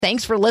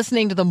Thanks for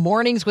listening to the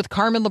Mornings with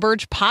Carmen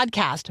LaBerge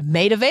podcast,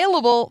 made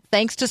available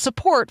thanks to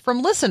support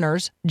from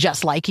listeners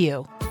just like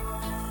you.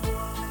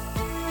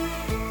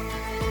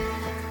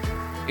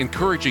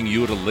 Encouraging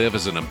you to live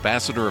as an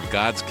ambassador of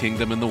God's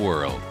kingdom in the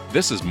world.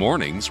 This is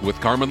Mornings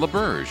with Carmen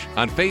LaBerge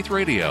on Faith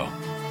Radio.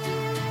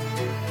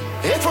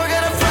 If we're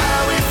gonna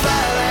fly, we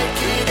fly like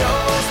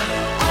eagles,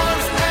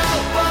 arms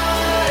held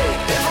wide.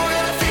 If we're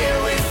gonna fear,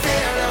 we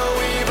fear no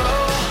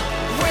evil.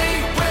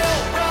 We will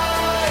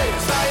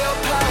rise. By your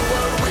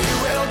power we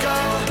will go.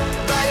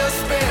 By your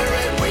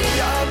spirit we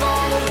are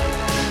bold.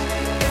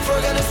 If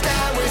we're gonna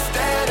stand, we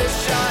stand as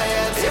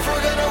giants. If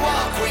we're gonna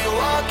walk, we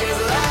walk as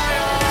lions.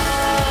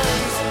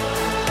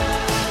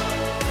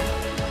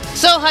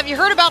 So, have you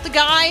heard about the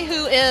guy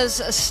who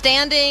is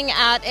standing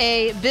at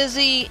a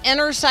busy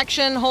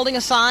intersection holding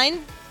a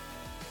sign?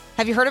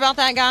 Have you heard about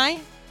that guy?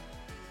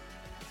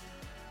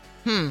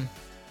 Are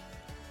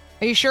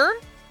you sure?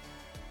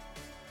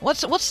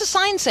 What's the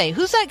sign say?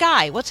 Who's that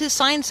guy? What's his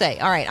sign say?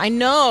 All right, I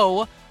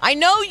know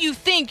you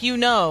think you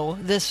know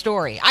this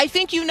story. I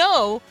think you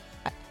know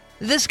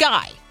this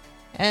guy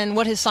and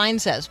what his sign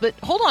says. But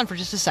hold on for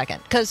just a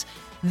second, because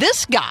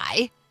this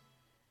guy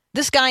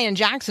in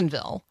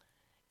Jacksonville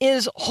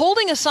is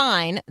holding a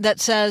sign that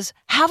says,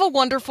 "Have a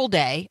wonderful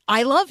day.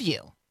 I love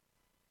you."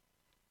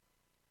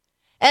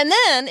 And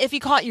then, if he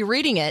caught you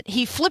reading it,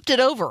 he flipped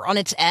it over on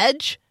its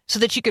edge so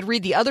that you could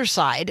read the other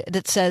side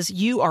that says,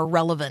 "You are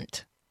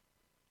relevant."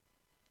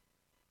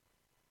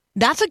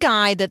 That's a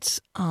guy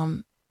that's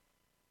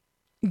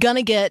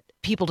gonna get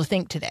people to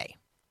think today.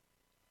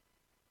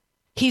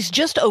 He's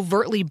just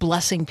overtly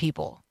blessing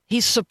people.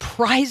 He's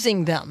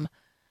surprising them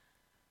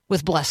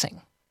with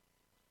blessing.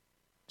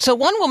 So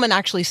one woman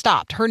actually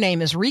stopped. Her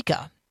name is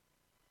Rika.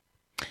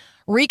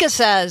 Rika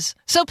says,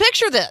 so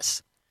picture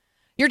this.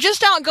 You're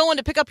just out going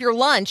to pick up your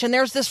lunch, and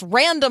there's this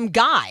random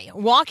guy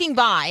walking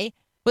by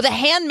with a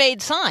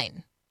handmade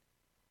sign.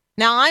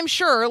 Now, I'm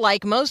sure,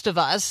 like most of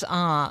us,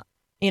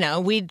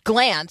 we'd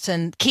glance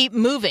and keep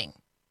moving,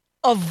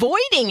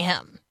 avoiding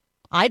him.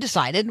 I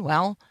decided,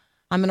 well,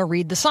 I'm going to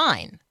read the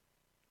sign.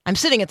 I'm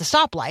sitting at the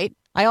stoplight.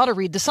 I ought to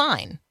read the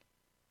sign.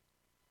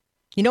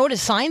 You know what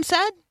his sign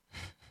said?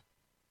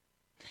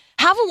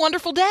 "Have a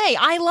wonderful day.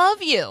 I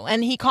love you."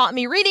 And he caught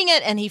me reading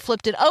it, and he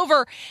flipped it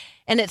over,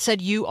 and it said,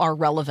 "You are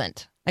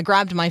relevant." I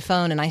grabbed my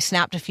phone and I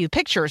snapped a few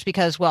pictures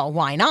because, well,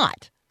 why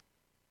not?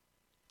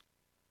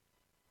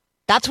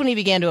 That's when he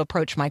began to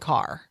approach my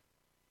car.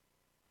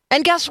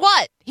 And guess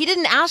what? He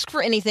didn't ask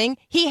for anything.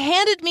 He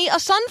handed me a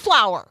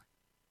sunflower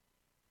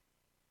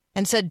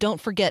and said, "Don't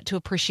forget to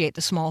appreciate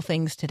the small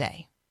things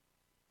today."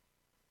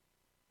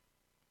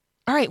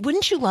 All right,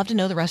 wouldn't you love to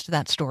know the rest of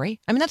that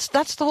story? I mean,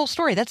 that's the whole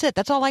story. That's it.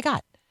 That's all I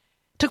got.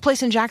 Took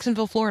place in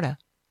Jacksonville, Florida.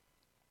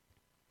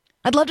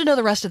 I'd love to know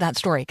the rest of that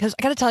story, because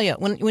I got to tell you,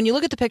 when you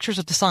look at the pictures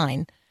of the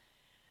sign,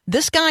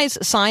 this guy's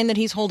sign that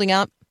he's holding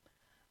up,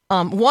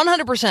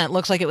 100%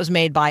 looks like it was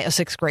made by a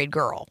sixth grade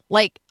girl.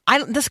 Like,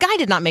 this guy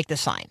did not make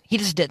this sign. He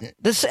just didn't.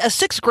 A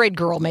sixth grade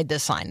girl made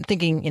this sign,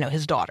 thinking,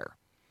 his daughter.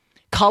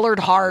 Colored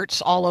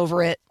hearts all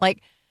over it.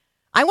 Like,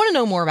 I want to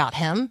know more about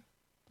him.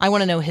 I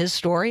want to know his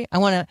story. I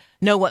want to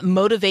know what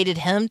motivated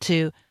him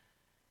to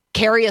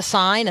carry a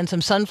sign and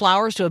some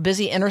sunflowers to a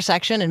busy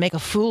intersection and make a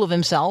fool of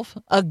himself.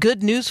 A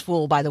good news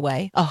fool, by the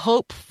way. A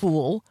hope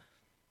fool.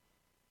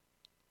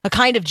 A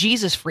kind of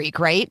Jesus freak,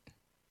 right?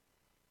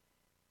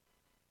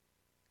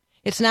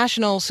 It's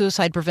National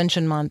Suicide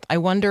Prevention Month. I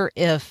wonder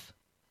if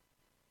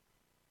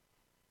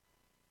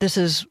this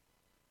is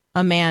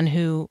a man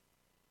who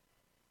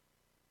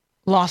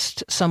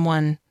lost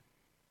someone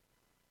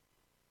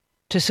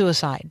to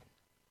suicide.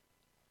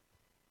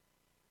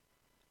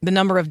 The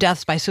number of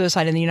deaths by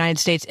suicide in the United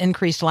States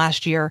increased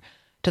last year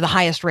to the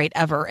highest rate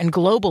ever. And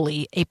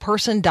globally, a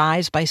person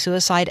dies by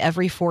suicide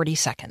every 40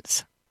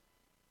 seconds.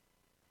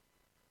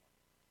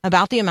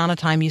 About the amount of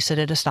time you sit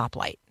at a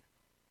stoplight.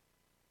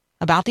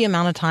 About the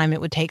amount of time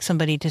it would take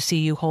somebody to see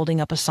you holding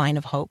up a sign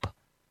of hope.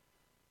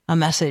 A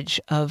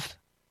message of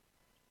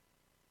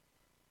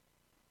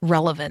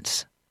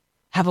relevance.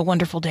 Have a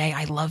wonderful day.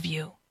 I love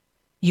you.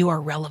 You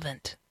are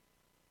relevant.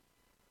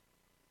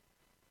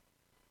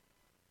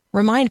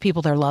 Remind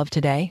people they're loved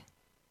today.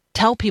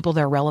 Tell people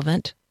they're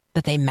relevant,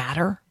 that they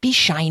matter. Be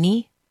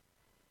shiny.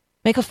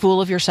 Make a fool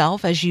of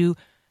yourself as you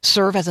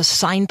serve as a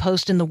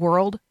signpost in the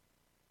world,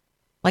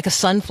 like a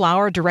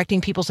sunflower directing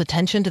people's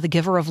attention to the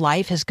giver of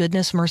life, his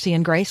goodness, mercy,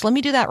 and grace. Let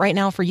me do that right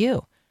now for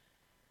you.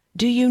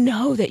 Do you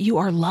know that you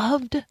are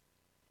loved?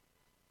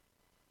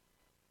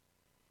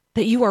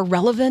 That you are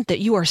relevant, that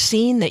you are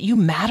seen, that you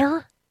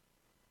matter?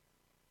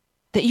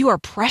 That you are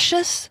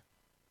precious?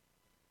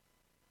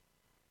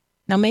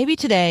 Now, maybe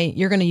today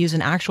you're going to use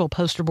an actual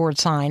poster board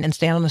sign and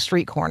stand on the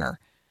street corner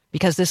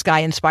because this guy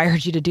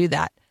inspired you to do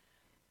that.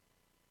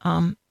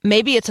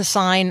 Maybe it's a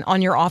sign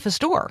on your office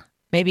door.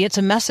 Maybe it's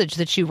a message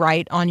that you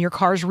write on your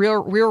car's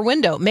rear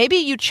window. Maybe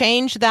you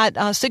change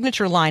that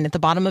signature line at the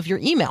bottom of your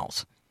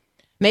emails.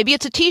 Maybe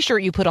it's a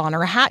T-shirt you put on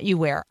or a hat you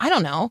wear. I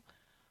don't know.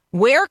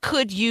 Where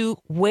could you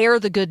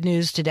wear the good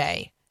news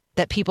today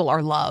that people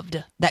are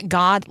loved, that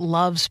God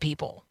loves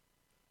people.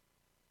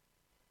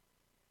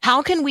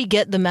 How can we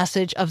get the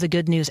message of the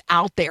good news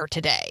out there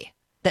today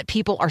that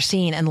people are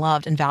seen and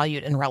loved and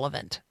valued and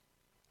relevant?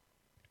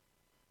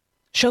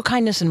 Show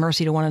kindness and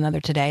mercy to one another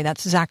today.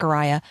 That's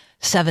Zechariah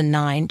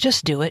 7:9.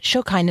 Just do it.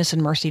 Show kindness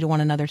and mercy to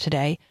one another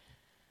today.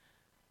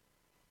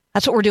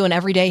 That's what we're doing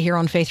every day here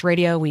on Faith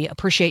Radio. We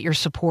appreciate your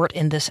support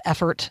in this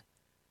effort.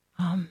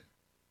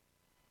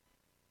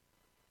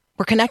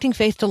 We're connecting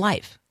faith to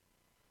life,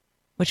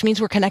 which means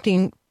we're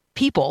connecting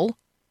people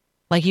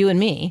like you and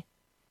me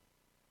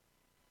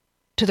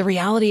to the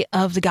reality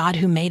of the God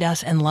who made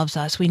us and loves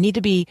us. We need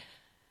to be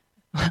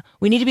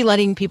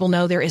letting people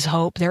know there is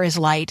hope, there is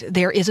light,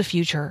 there is a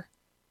future,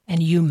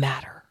 and you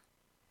matter.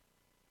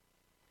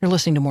 You're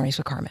listening to Mornings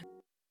with Carmen.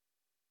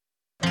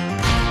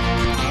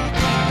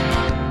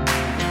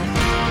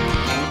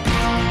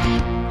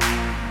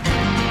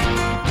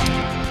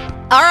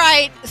 All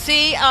right.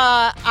 See,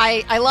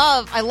 I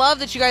love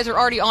that you guys are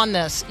already on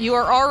this. You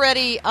are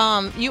already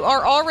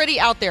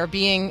out there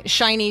being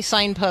shiny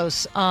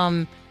signposts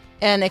and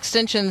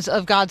extensions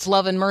of God's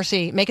love and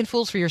mercy, making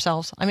fools for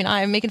yourselves. I mean,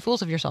 I'm making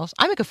fools of yourselves.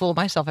 I make a fool of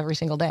myself every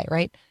single day,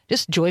 right?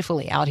 Just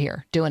joyfully out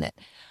here doing it.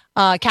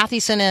 Kathy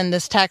sent in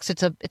this text.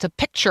 It's a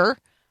picture.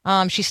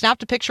 She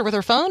snapped a picture with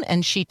her phone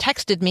and she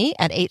texted me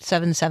at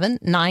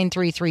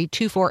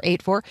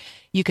 877-933-2484.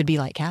 You could be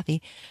like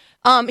Kathy.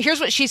 Here's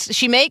what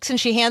she makes and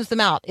she hands them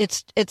out.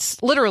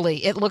 It's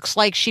literally, it looks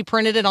like she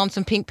printed it on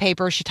some pink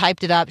paper. She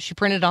typed it up. She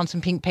printed it on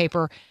some pink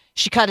paper.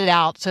 She cut it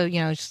out. So,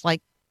 just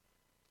like,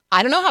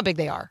 I don't know how big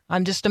they are.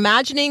 I'm just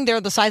imagining they're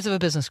the size of a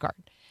business card.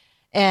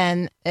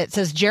 And it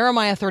says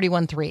Jeremiah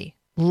 31:3,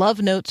 love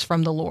notes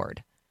from the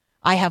Lord.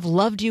 I have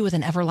loved you with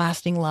an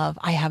everlasting love.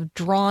 I have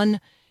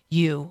drawn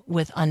you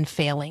with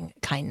unfailing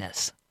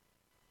kindness.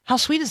 How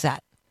sweet is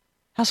that?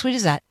 How sweet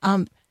is that?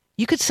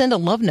 You could send a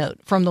love note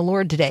from the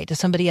Lord today to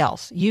somebody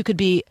else. You could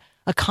be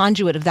a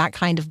conduit of that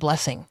kind of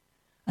blessing,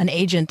 an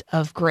agent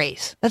of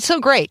grace. That's so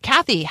great.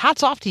 Kathy,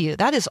 hats off to you.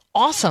 That is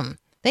awesome.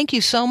 Thank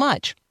you so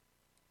much.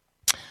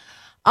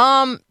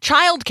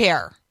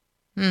 Childcare.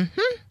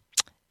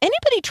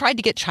 Anybody tried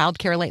to get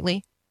childcare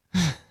lately?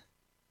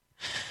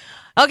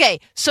 Okay,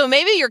 so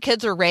maybe your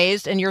kids are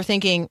raised and you're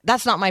thinking,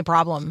 that's not my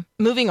problem.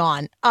 Moving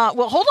on.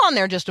 Well, hold on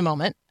there just a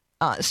moment.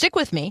 Stick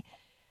with me.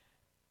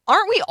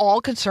 Aren't we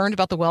all concerned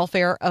about the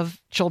welfare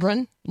of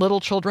children,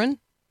 little children,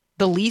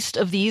 the least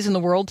of these in the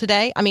world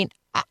today? I mean,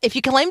 if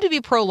you claim to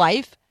be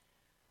pro-life,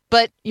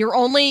 but you're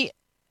only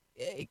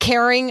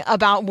caring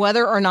about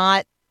whether or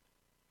not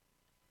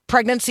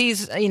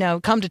pregnancies,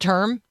 come to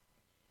term,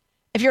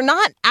 if you're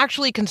not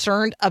actually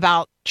concerned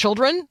about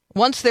children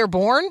once they're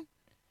born,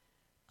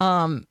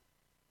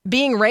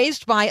 being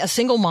raised by a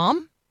single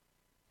mom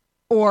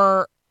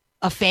or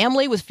a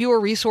family with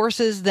fewer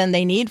resources than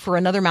they need for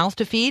another mouth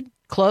to feed,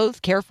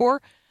 clothe, care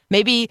for,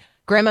 maybe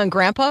grandma and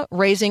grandpa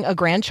raising a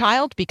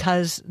grandchild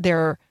because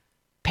their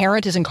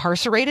parent is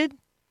incarcerated,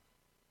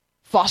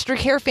 foster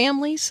care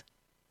families.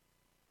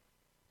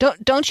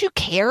 Don't you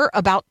care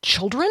about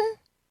children?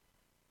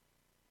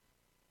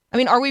 I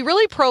mean, are we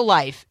really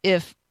pro-life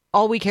if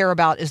all we care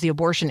about is the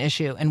abortion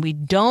issue and we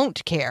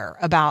don't care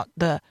about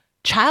the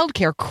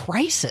childcare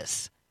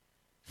crisis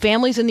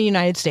families in the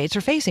United States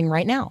are facing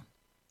right now?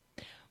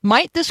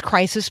 Might this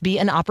crisis be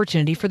an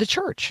opportunity for the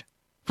church,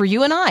 for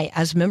you and I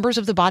as members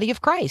of the body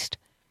of Christ?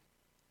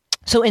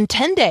 So in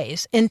 10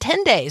 days, I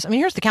mean,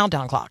 here's the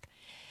countdown clock.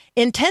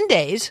 In 10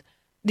 days,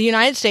 the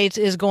United States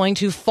is going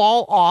to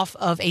fall off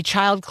of a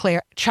child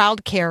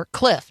care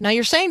cliff. Now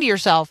you're saying to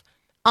yourself,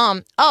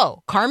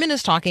 Carmen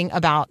is talking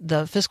about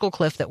the fiscal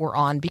cliff that we're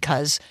on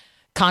because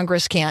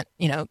Congress can't,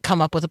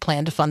 come up with a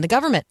plan to fund the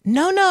government.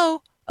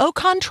 No. Au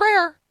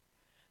contraire.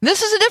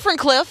 This is a different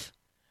cliff.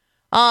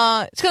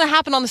 It's going to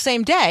happen on the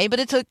same day, but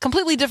it's a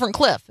completely different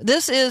cliff.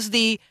 This is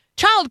the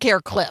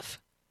childcare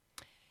cliff.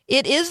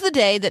 It is the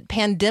day that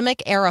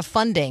pandemic era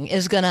funding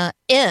is going to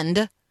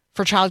end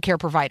for childcare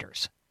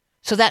providers.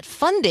 So that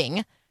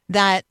funding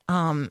that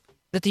the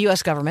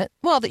U.S. government,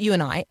 that you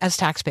and I as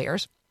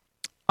taxpayers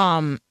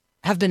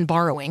have been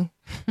borrowing,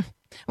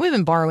 we've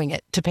been borrowing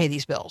it to pay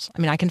these bills. I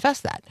mean, I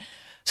confess that.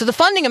 So the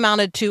funding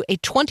amounted to a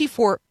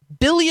 $24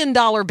 billion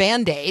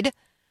Band-Aid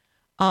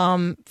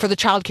for the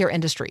childcare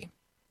industry.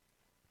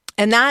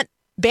 And that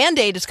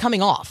Band-Aid is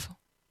coming off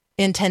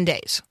in 10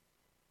 days.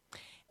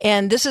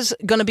 And this is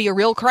going to be a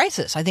real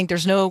crisis. I think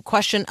there's no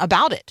question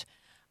about it.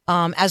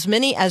 As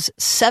many as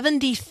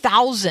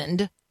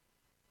 70,000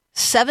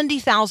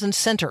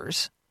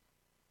 centers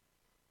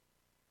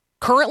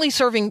currently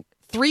serving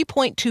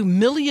 3.2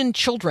 million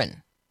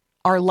children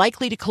are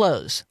likely to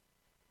close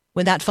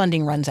when that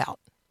funding runs out.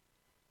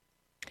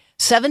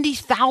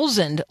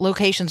 70,000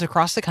 locations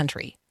across the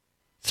country,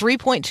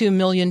 3.2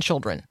 million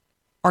children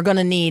are going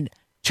to need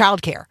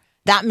childcare.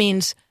 That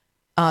means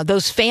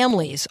those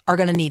families are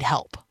going to need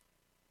help.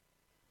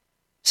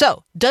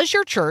 So, does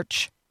your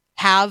church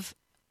have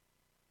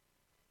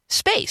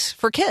space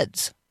for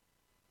kids?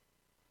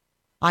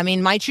 I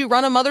mean, might you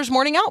run a Mother's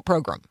Morning Out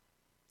program?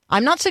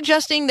 I'm not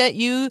suggesting that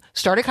you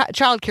start a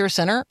child care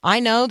center. I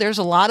know there's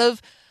a lot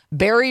of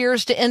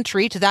barriers to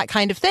entry to that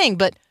kind of thing,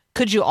 but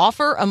could you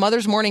offer a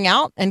mother's morning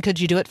out, and could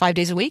you do it 5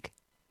 days a week?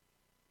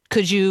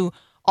 Could you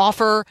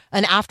offer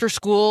an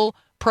after-school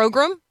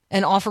program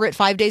and offer it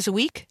 5 days a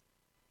week?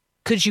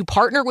 Could you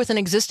partner with an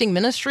existing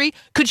ministry?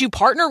 Could you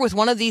partner with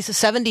one of these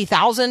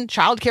 70,000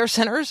 child care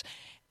centers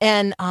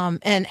and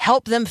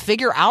help them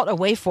figure out a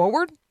way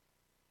forward?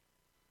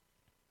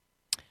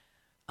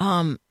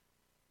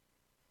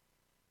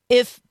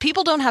 If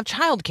people don't have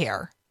child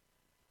care,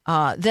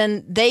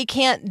 then they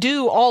can't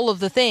do all of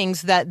the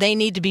things that they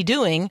need to be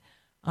doing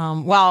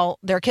while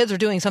their kids are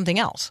doing something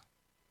else.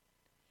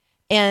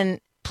 And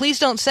please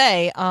don't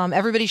say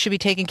everybody should be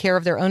taking care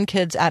of their own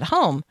kids at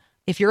home.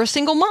 If you're a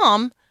single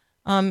mom,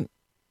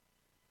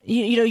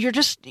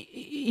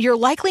 you're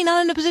likely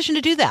not in a position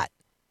to do that.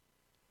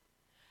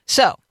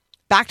 So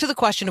back to the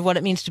question of what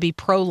it means to be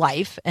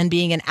pro-life and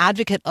being an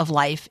advocate of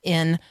life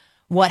in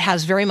what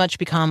has very much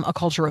become a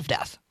culture of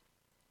death.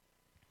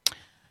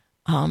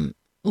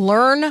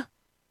 Learn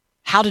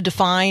how to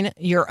define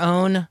your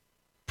own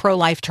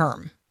pro-life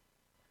term.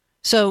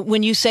 So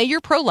when you say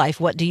you're pro-life,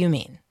 what do you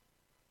mean?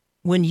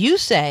 When you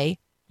say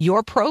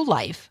you're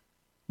pro-life,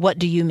 what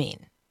do you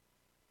mean?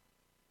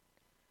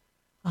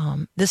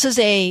 This is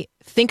a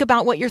think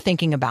about what you're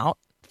thinking about.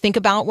 Think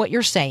about what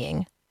you're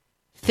saying.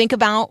 Think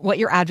about what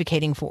you're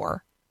advocating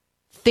for.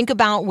 Think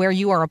about where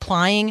you are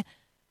applying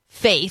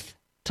faith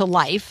to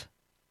life.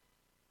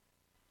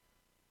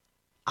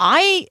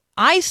 I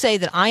say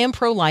that I am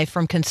pro-life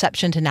from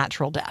conception to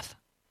natural death.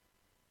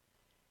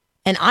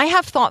 And I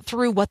have thought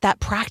through what that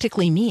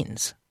practically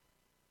means.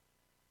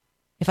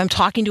 If I'm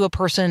talking to a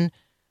person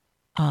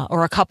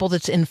or a couple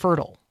that's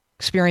infertile,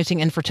 experiencing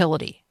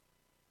infertility,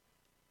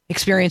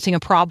 experiencing a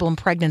problem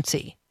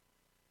pregnancy,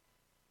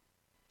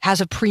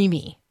 has a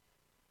preemie,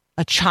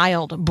 a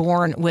child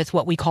born with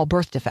what we call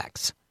birth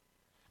defects.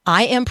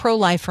 I am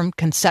pro-life from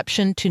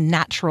conception to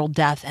natural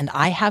death, and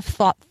I have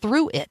thought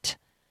through it,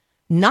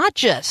 not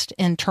just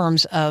in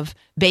terms of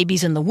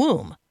babies in the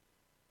womb,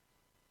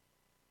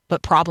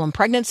 but problem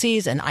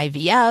pregnancies and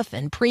IVF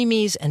and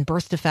preemies and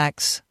birth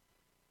defects.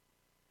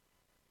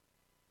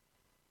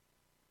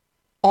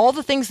 All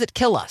the things that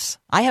kill us.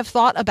 I have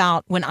thought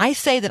about, when I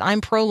say that I'm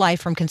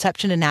pro-life from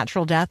conception to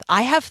natural death,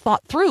 I have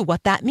thought through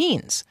what that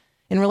means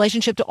in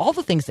relationship to all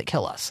the things that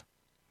kill us.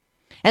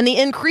 And the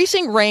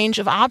increasing range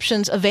of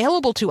options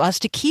available to us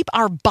to keep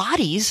our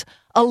bodies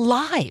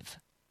alive.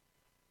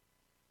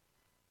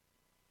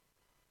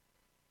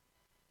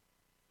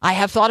 I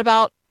have thought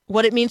about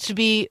what it means to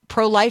be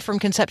pro-life from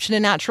conception to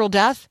natural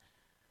death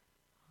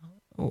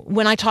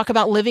when I talk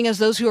about living as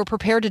those who are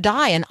prepared to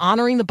die and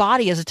honoring the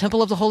body as a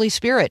temple of the Holy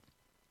Spirit.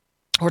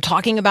 We're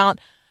talking about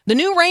the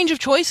new range of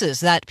choices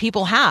that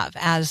people have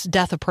as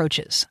death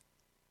approaches.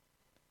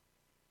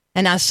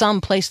 And as some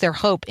place their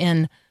hope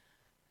in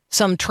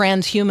some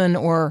transhuman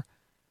or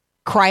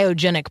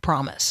cryogenic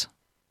promise.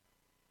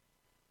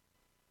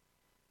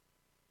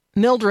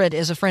 Mildred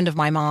is a friend of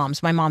my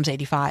mom's. My mom's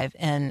 85,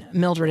 and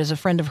Mildred is a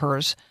friend of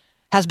hers,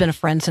 has been a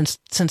friend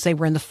since they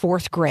were in the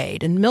 4th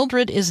grade. And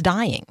Mildred is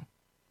dying,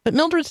 but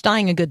Mildred's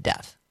dying a good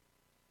death.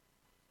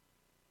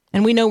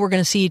 And we know we're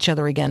going to see each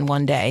other again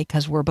one day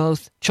because we're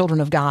both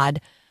children of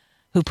God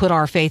who put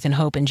our faith and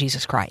hope in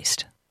Jesus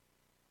Christ.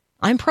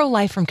 I'm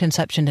pro-life from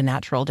conception to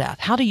natural death.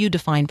 How do you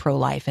define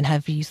pro-life? And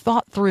have you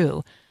thought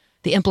through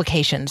the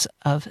implications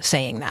of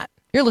saying that?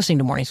 You're listening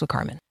to Mornings with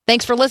Carmen.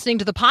 Thanks for listening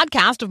to the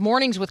podcast of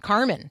Mornings with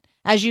Carmen.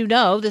 As you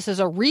know, this is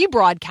a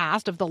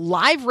rebroadcast of the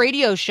live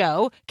radio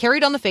show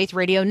carried on the Faith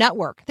Radio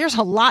Network. There's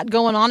a lot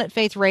going on at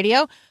Faith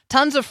Radio.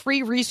 Tons of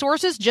free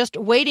resources just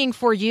waiting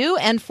for you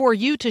and for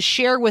you to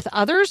share with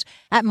others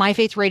at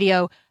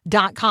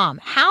myfaithradio.com.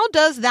 How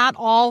does that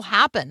all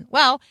happen?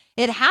 Well,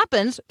 it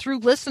happens through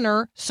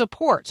listener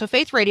support. So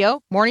Faith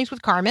Radio, Mornings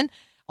with Carmen,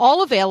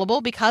 all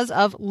available because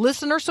of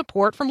listener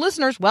support from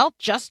listeners, well,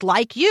 just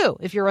like you.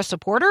 If you're a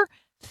supporter,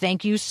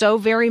 thank you so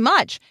very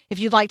much. If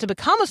you'd like to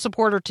become a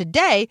supporter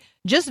today,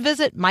 just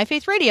visit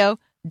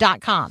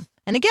myfaithradio.com.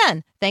 And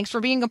again, thanks for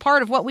being a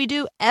part of what we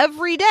do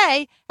every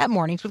day at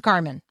Mornings with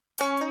Carmen.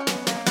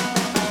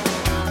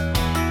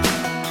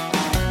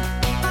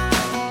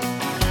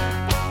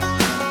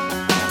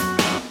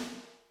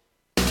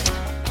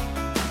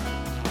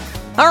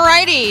 All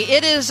righty,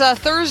 it is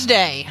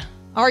Thursday.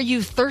 Are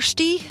you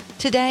thirsty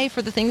today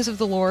for the things of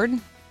the Lord? You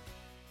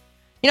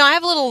know, I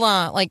have a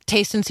little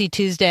Taste and See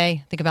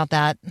Tuesday. Think about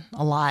that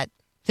a lot.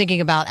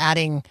 Thinking about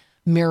adding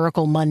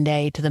Miracle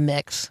Monday to the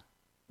mix.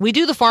 We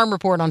do the Farm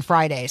Report on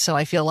Friday, so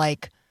I feel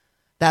like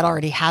that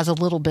already has a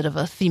little bit of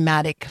a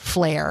thematic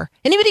flair.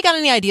 Anybody got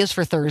any ideas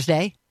for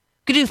Thursday?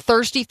 We could do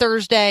Thirsty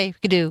Thursday. We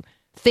could do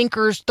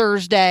Thinkers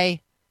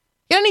Thursday.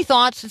 Got any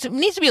thoughts? It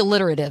needs to be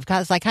alliterative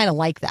because I kind of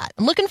like that.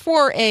 I'm looking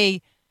for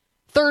a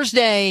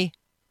Thursday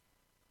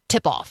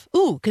tip-off.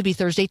 Ooh, could be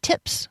Thursday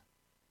tips.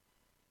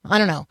 I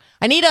don't know.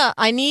 I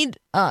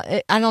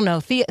don't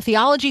know.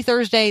 Theology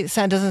Thursday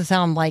doesn't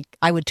sound like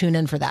I would tune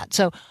in for that.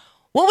 So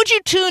what would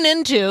you tune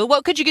into?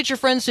 What could you get your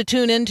friends to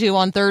tune into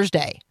on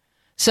Thursday?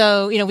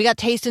 So, we got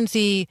Taste and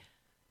See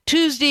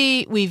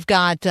Tuesday. We've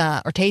got,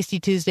 or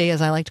Tasty Tuesday,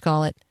 as I like to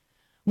call it.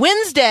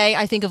 Wednesday,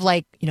 I think of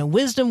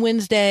Wisdom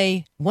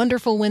Wednesday,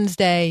 Wonderful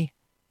Wednesday,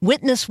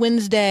 Witness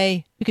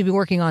Wednesday. We could be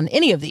working on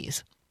any of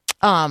these.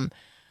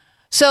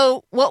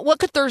 So what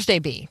could Thursday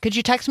be? Could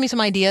you text me some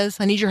ideas?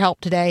 I need your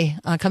help today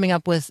coming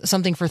up with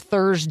something for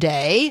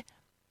Thursday.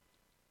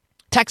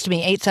 Text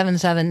me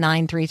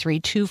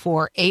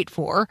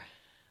 877-933-2484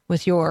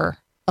 with your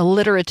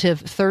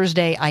alliterative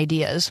Thursday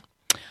ideas.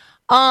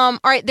 All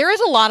right, there is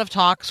a lot of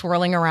talk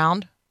swirling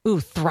around. Ooh,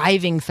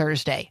 Thriving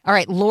Thursday. All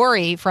right,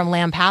 Lori from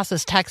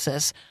Lampasas,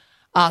 Texas.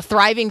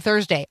 Thriving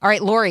Thursday. All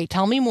right, Lori,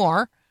 tell me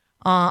more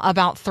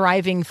about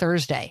Thriving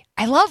Thursday.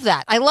 I love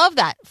that.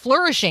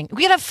 Flourishing.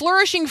 We could have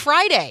Flourishing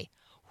Friday.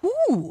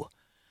 Ooh.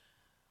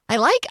 I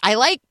like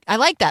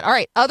that. All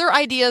right, other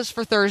ideas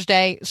for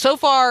Thursday. So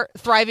far,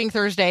 Thriving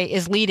Thursday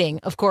is leading,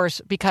 of course,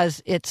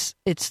 because it's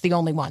the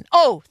only one.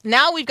 Oh,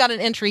 now we've got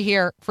an entry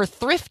here for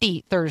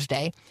Thrifty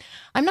Thursday.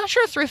 I'm not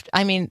sure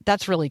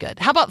that's really good.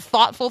 How about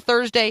Thoughtful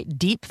Thursday,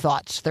 Deep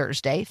Thoughts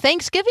Thursday,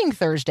 Thanksgiving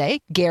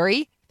Thursday?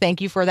 Gary, thank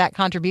you for that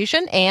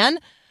contribution. And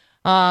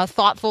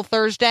Thoughtful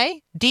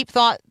Thursday, Deep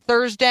Thought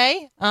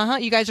Thursday.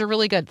 You guys are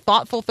really good.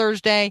 Thoughtful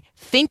Thursday,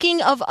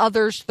 Thinking of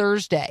Others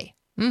Thursday.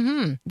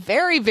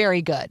 Very,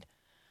 very good.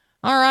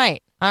 All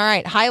right.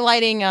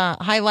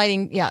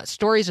 Highlighting,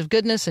 stories of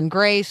goodness and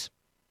grace.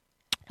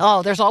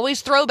 Oh, there's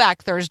always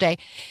Throwback Thursday.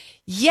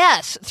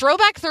 Yes,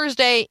 Throwback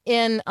Thursday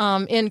in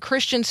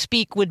Christian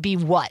speak would be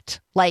what?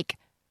 Like,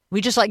 we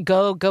just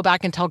go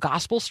back and tell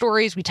gospel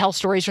stories. We tell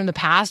stories from the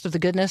past of the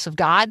goodness of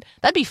God.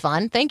 That'd be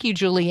fun. Thank you,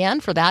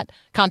 Julianne, for that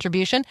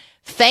contribution.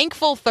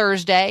 Thankful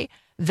Thursday.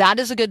 That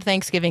is a good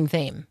Thanksgiving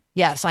theme.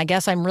 Yes, I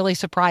guess I'm really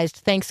surprised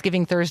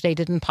Thanksgiving Thursday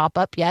didn't pop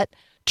up yet.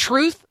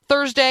 Truth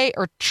Thursday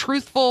or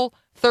Truthful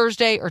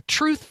Thursday or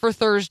Truth for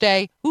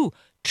Thursday. Ooh,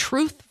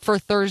 Truth for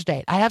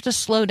Thursday. I have to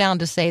slow down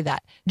to say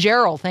that.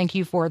 Gerald, thank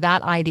you for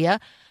that idea.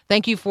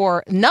 Thank you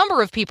for a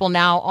number of people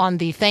now on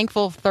the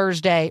Thankful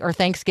Thursday or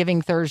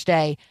Thanksgiving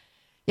Thursday.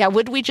 Yeah,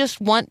 we just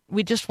want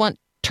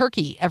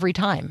turkey every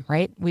time,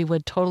 right? We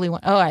would totally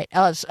want. All right.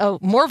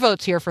 More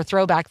votes here for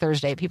Throwback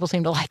Thursday. People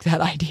seem to like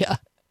that idea.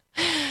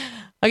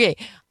 Okay,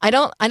 I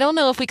don't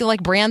know if we can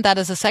brand that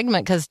as a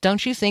segment, because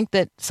don't you think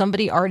that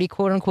somebody already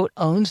quote unquote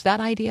owns that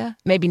idea?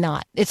 Maybe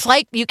not. It's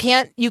like you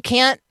can't.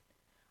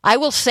 I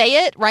will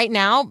say it right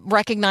now,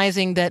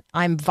 recognizing that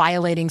I'm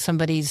violating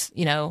somebody's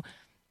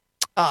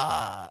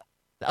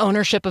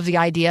ownership of the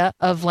idea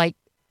of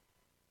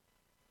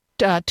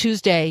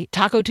Tuesday,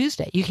 Taco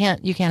Tuesday. You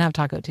can't have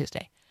Taco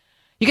Tuesday.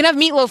 You can have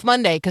Meatloaf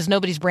Monday because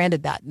nobody's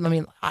branded that. I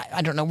mean,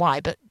 I don't know why,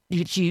 but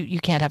you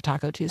can't have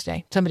Taco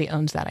Tuesday. Somebody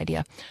owns that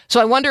idea.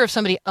 So I wonder if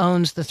somebody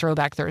owns the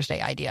Throwback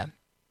Thursday idea.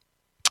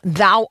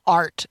 Thou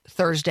Art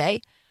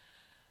Thursday.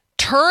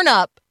 Turn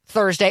Up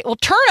Thursday. Well,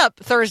 Turn Up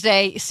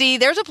Thursday, see,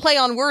 there's a play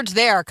on words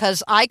there,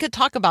 because I could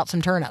talk about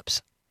some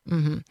turnips.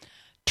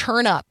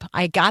 Turn up.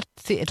 I got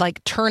to,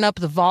 turn up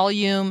the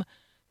volume,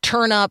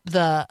 turn up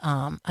the,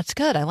 that's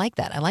good. I like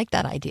that. I like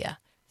that idea.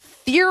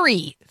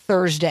 Theory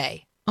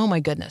Thursday. Oh,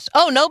 my goodness.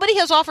 Oh, nobody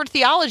has offered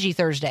Theology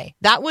Thursday.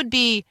 That would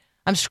be,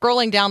 I'm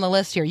scrolling down the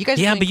list here. You guys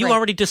are doing but you great.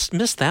 already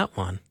dismissed that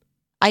one.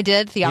 I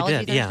did? Theology you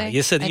did, Thursday? Yeah,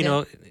 you said,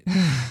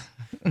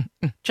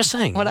 just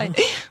saying. What I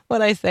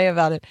say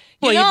about it.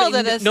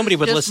 Nobody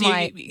would listen.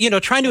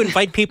 Trying to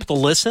invite people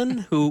to listen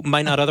who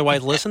might not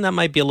otherwise listen, that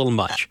might be a little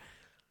much.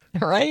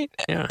 Right?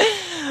 Yeah.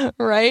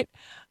 Right?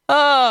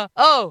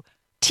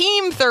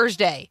 Team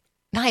Thursday.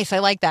 Nice. I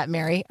like that,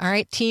 Mary. All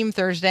right. Team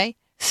Thursday.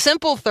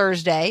 Simple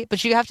Thursday,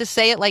 but you have to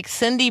say it like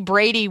Cindy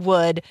Brady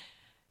would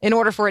in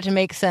order for it to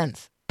make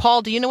sense.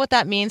 Paul, do you know what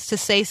that means to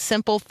say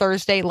Simple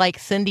Thursday like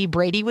Cindy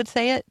Brady would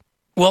say it?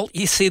 Well,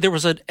 you see, there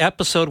was an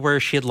episode where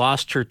she had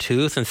lost her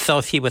tooth, and so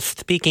he was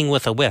speaking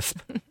with a wisp.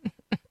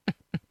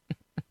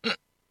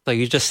 So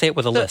you just say it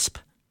with a lisp.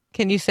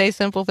 Can you say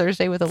Simple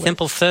Thursday with a lisp?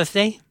 Simple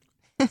Thursday?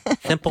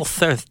 Simple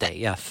Thursday,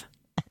 yes.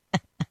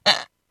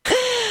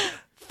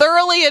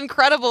 Thoroughly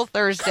Incredible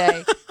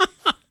Thursday.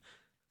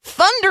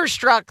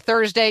 Thunderstruck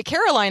Thursday.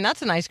 Caroline,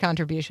 that's a nice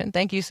contribution.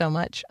 Thank you so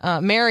much.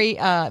 Mary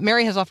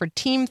has offered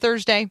Team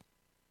Thursday.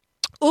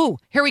 Ooh,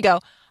 here we go.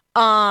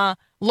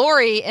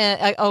 Lori,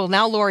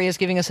 now Lori is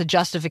giving us a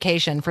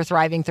justification for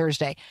Thriving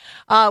Thursday.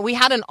 We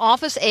had an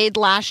office aide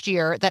last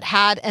year that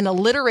had an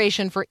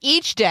alliteration for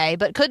each day,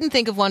 but couldn't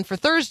think of one for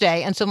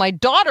Thursday. And so my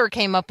daughter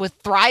came up with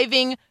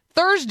Thriving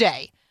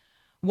Thursday.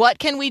 What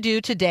can we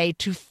do today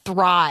to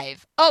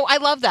thrive? Oh, I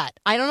love that.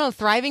 I don't know.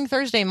 Thriving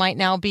Thursday might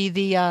now be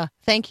the,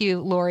 thank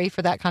you, Lori,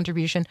 for that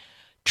contribution.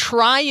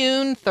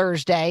 Triune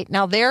Thursday.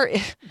 Now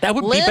that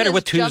would be better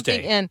with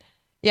Tuesday. In.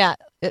 Yeah.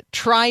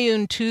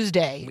 Triune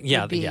Tuesday.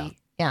 Yeah.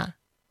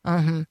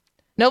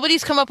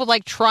 Nobody's come up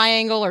with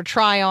triangle or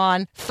try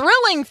on.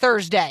 Thrilling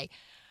Thursday.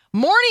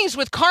 Mornings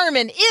with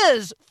Carmen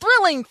is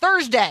Thrilling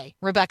Thursday,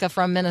 Rebecca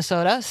from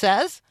Minnesota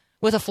says,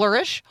 with a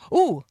flourish.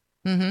 Ooh,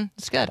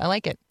 it's good. I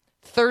like it.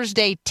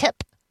 Thursday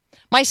tip.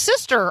 My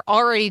sister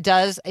already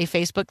does a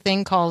Facebook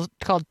thing called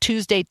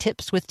Tuesday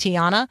Tips with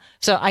Tiana.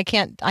 So I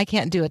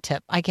can't do a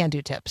tip. I can't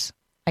do tips.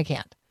 I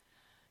can't.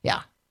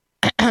 Yeah.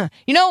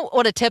 You know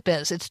what a tip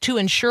is? It's to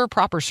ensure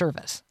proper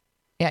service.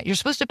 Yeah, you're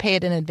supposed to pay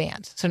it in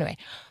advance. So anyway,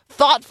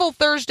 Thoughtful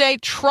Thursday,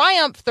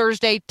 Triumph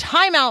Thursday,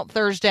 Timeout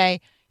Thursday.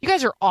 You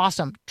guys are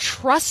awesome.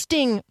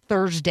 Trusting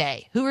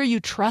Thursday. Who are you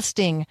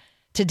trusting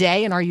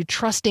today? And are you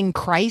trusting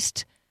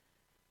Christ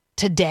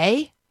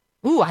today?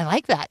 Ooh, I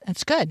like that.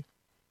 That's good.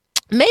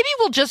 Maybe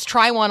we'll just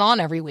try one on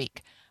every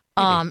week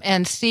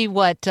and see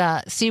what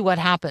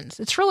happens.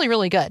 It's really,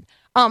 really good.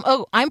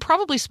 I'm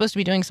probably supposed to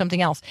be doing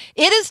something else.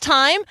 It is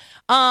time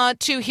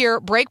to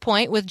hear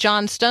Breakpoint with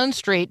John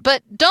Stonestreet,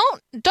 but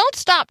don't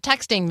stop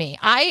texting me.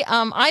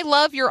 I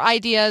love your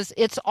ideas.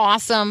 It's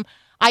awesome.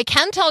 I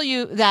can tell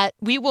you that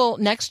we will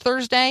next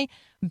Thursday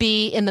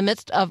be in the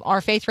midst of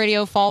our Faith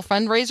Radio Fall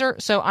fundraiser,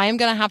 so I am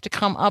going to have to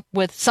come up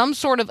with some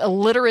sort of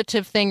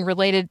alliterative thing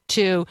related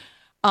to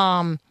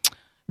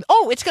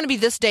it's going to be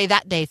this day,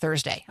 that day,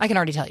 Thursday. I can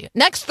already tell you.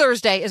 Next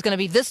Thursday is going to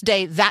be this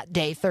day, that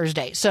day,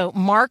 Thursday. So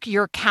mark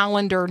your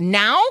calendar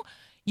now.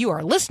 You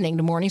are listening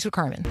to Mornings with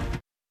Carmen.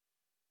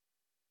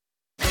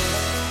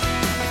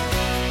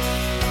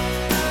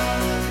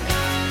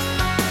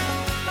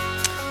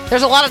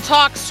 There's a lot of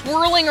talk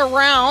swirling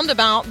around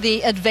about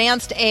the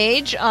advanced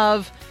age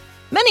of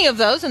many of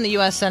those in the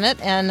U.S. Senate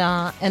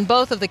and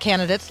both of the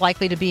candidates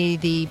likely to be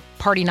the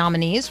party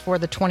nominees for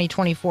the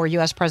 2024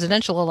 U.S.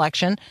 presidential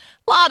election.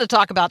 A lot of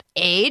talk about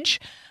age.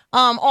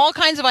 All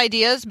kinds of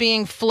ideas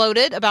being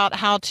floated about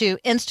how to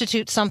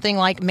institute something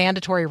like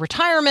mandatory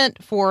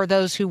retirement for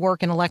those who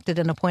work in elected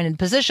and appointed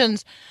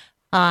positions,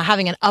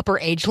 having an upper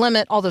age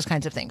limit, all those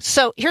kinds of things.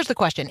 So here's the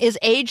question. Is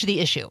age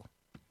the issue?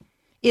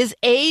 Is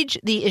age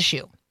the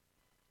issue?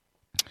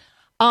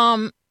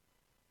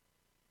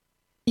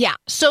 Yeah.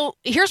 So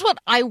here's what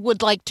I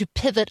would like to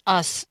pivot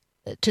us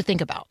to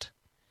think about.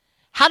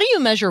 How do you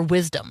measure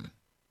wisdom?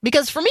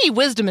 Because for me,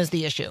 wisdom is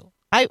the issue.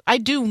 I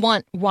do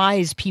want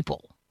wise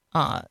people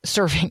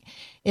serving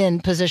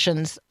in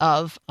positions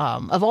of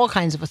all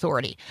kinds of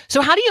authority.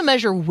 So how do you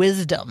measure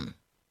wisdom?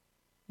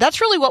 That's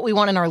really what we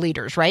want in our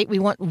leaders, right? We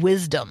want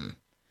wisdom.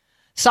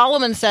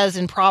 Solomon says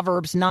in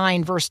Proverbs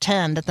 9, verse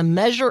 10, that the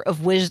measure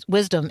of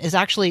wisdom is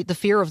actually the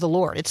fear of the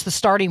Lord. It's the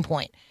starting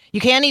point. You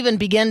can't even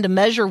begin to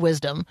measure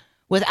wisdom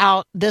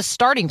without this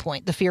starting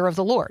point, the fear of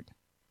the Lord.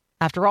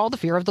 After all, the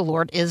fear of the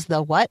Lord is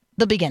the what?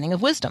 The beginning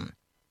of wisdom.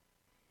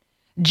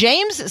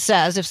 James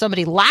says if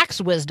somebody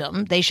lacks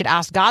wisdom, they should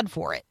ask God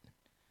for it.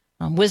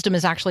 Wisdom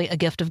is actually a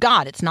gift of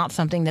God. It's not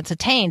something that's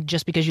attained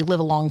just because you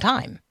live a long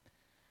time.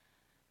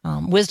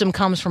 Wisdom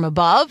comes from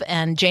above,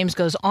 and James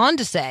goes on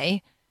to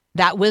say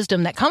that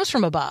wisdom that comes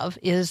from above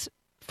is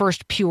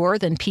first pure,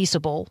 then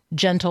peaceable,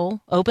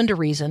 gentle, open to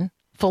reason,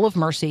 full of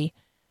mercy,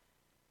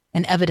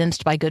 and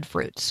evidenced by good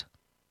fruits.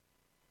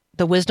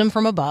 The wisdom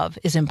from above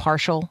is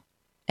impartial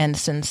and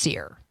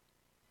sincere.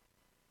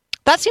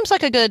 That seems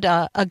like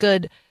a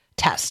good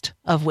test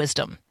of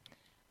wisdom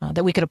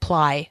that we could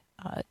apply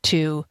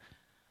to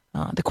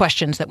the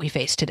questions that we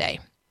face today.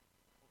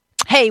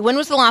 Hey, when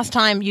was the last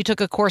time you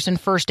took a course in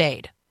first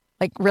aid?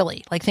 Like,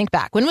 really, think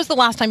back. When was the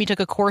last time you took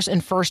a course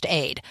in first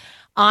aid?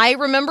 I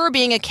remember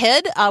being a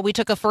kid, we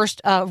took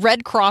a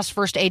Red Cross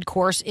first aid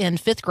course in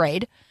 5th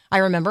grade. I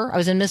remember I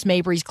was in Miss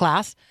Mabry's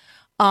class.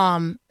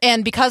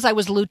 And because I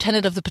was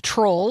lieutenant of the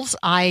patrols,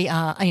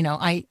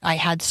 I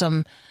had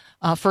some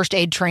first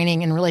aid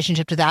training in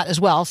relationship to that as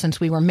well, since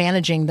we were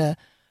managing the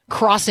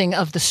crossing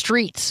of the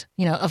streets,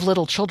 of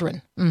little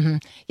children. Mm-hmm.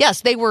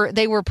 Yes, they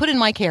were put in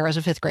my care as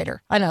a 5th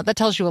grader. I know that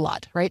tells you a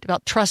lot, right?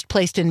 About trust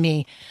placed in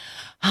me.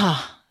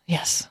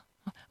 Yes.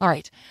 All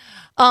right.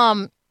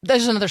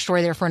 There's another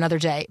story there for another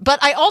day.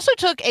 But I also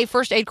took a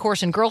first aid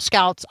course in Girl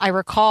Scouts. I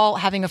recall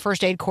having a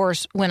first aid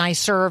course when I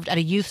served at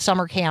a youth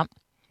summer camp.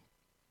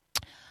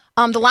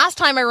 The last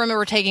time I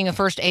remember taking a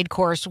first aid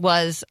course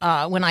was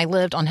when I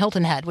lived on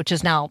Hilton Head, which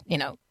is now,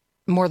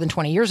 more than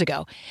 20 years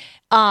ago.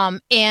 I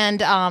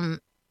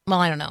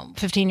don't know,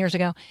 15 years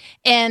ago.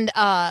 And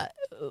our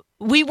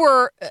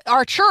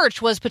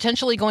church was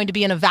potentially going to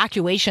be an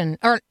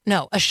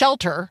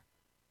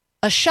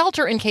a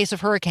shelter in case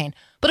of hurricane.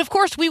 But of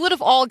course, we would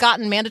have all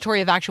gotten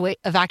mandatory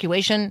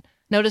evacuation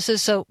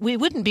notices, so we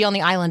wouldn't be on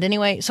the island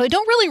anyway. So I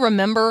don't really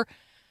remember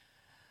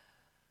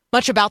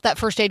much about that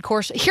first aid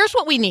course. Here's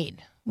what we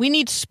need. We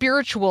need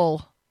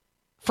spiritual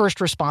first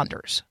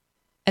responders.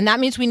 And that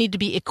means we need to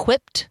be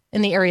equipped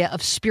in the area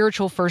of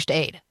spiritual first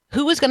aid.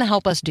 Who is going to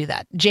help us do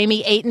that?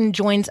 Jamie Aten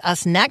joins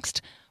us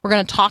next. We're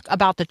going to talk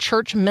about the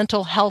Church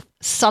Mental Health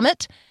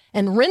Summit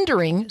and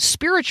rendering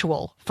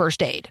spiritual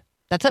first aid.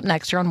 That's up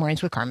next here on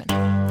Mornings with Carmen.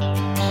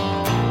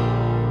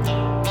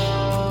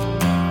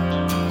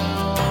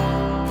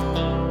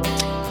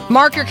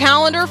 Mark your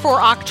calendar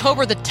for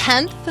October the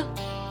 10th.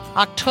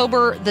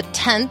 October the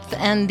 10th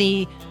and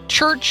the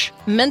Church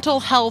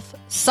Mental Health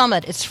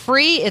Summit. It's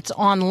free. It's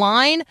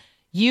online.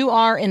 You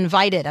are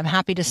invited. I'm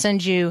happy to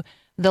send you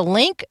the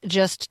link.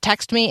 Just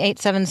text me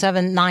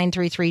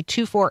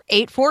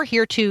 877-933-2484.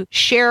 Here to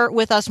share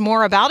with us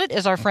more about it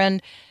is our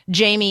friend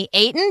Jamie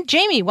Aten.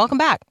 Jamie, welcome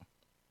back.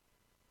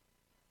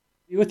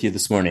 Be with you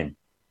this morning.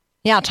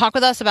 Yeah, talk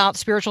with us about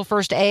spiritual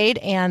first aid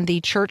and the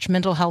Church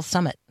Mental Health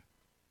Summit.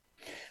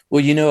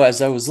 Well,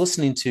 as I was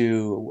listening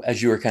to,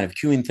 as you were kind of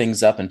queuing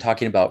things up and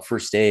talking about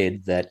first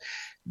aid, that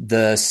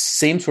the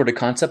same sort of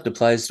concept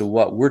applies to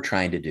what we're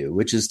trying to do,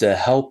 which is to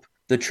help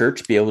the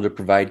church be able to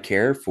provide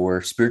care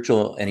for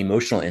spiritual and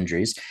emotional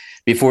injuries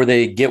before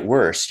they get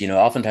worse.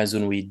 Oftentimes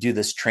when we do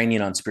this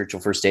training on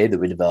spiritual first aid that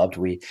we developed,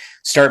 we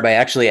start by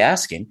actually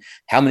asking,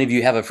 how many of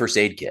you have a first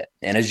aid kit?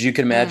 And as you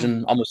can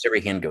imagine, almost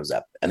every hand goes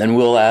up. And then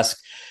we'll ask,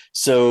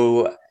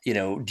 so,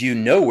 do you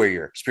know where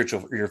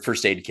your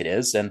first aid kit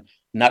is? And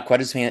not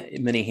quite as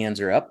many hands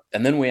are up.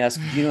 And then we ask,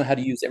 do you know how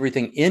to use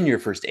everything in your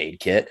first aid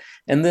kit?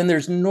 And then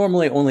there's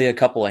normally only a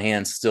couple of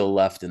hands still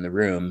left in the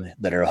room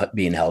that are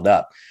being held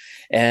up.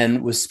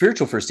 And with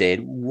spiritual first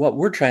aid, what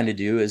we're trying to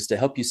do is to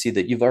help you see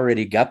that you've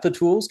already got the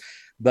tools,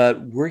 but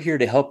we're here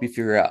to help you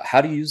figure out how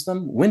to use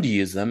them, when to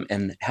use them,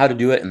 and how to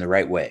do it in the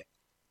right way.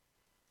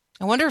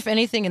 I wonder if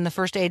anything in the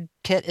first aid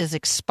kit is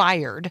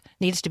expired,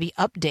 needs to be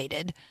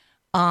updated.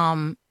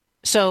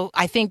 So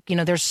I think,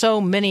 there's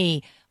so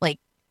many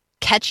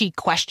catchy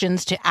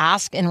questions to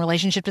ask in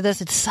relationship to this.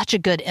 It's such a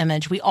good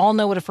image. We all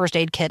know what a first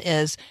aid kit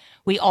is.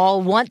 We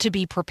all want to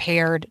be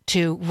prepared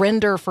to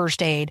render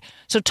first aid.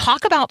 So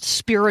talk about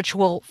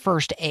spiritual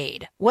first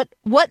aid. What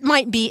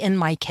might be in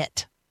my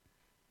kit?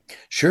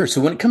 Sure.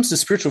 So when it comes to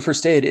spiritual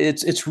first aid,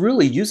 it's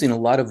really using a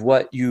lot of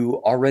what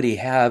you already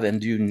have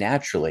and do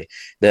naturally.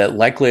 That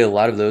likely a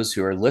lot of those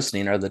who are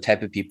listening are the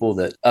type of people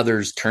that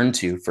others turn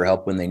to for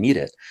help when they need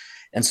it.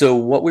 And so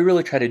what we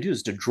really try to do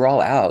is to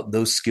draw out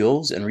those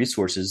skills and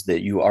resources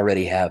that you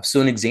already have. So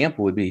an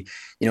example would be,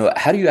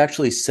 how do you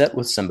actually sit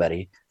with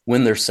somebody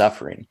when they're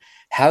suffering?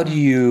 How do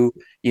you,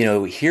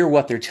 hear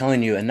what they're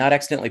telling you and not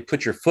accidentally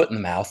put your foot in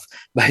the mouth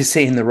by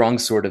saying the wrong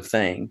sort of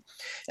thing?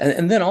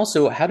 And then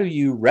also, how do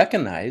you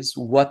recognize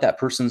what that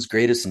person's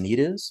greatest need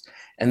is?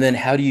 And then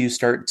how do you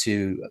start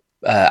to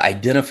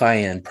identify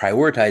and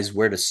prioritize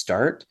where to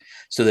start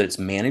so that it's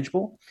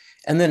manageable?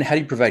 And then how do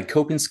you provide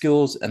coping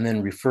skills and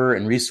then refer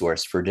and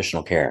resource for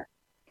additional care?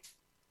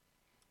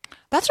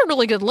 That's a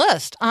really good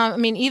list.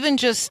 Even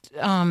just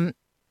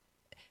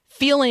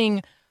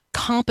feeling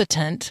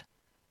competent,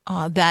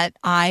 that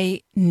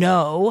I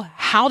know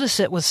how to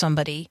sit with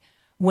somebody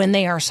when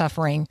they are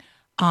suffering,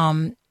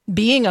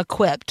 being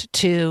equipped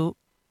to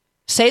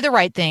say the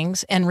right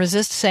things and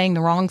resist saying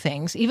the wrong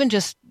things, even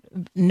just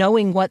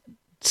knowing what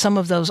some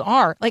of those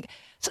are.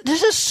 So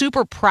this is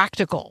super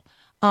practical.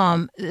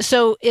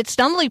 So it's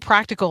not only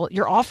practical,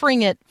 you're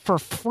offering it for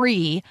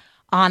free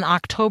on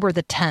October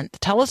the 10th.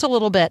 Tell us a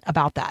little bit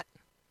about that.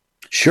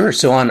 Sure.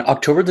 So on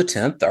October the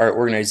 10th, our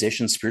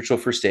organization, Spiritual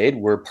First Aid,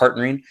 we're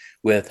partnering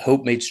with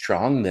Hope Made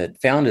Strong that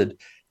founded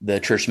the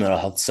Church Mental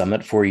Health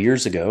Summit 4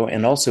 years ago,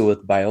 and also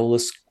with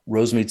Biola's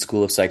Rosemead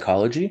School of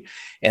Psychology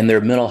and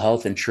their Mental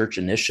Health and Church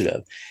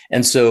Initiative.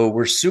 And so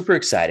we're super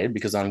excited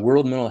because on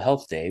World Mental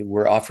Health Day,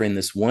 we're offering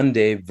this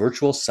one-day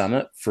virtual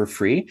summit for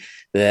free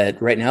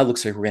that right now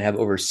looks like we're going to have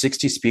over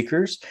 60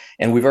 speakers,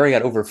 and we've already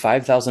got over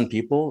 5,000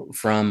 people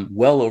from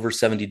well over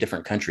 70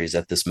 different countries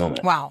at this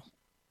moment.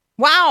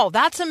 Wow,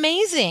 that's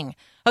amazing.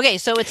 Okay,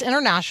 so it's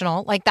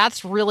international.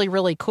 That's really,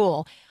 really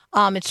cool.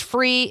 It's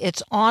free.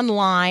 It's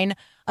online.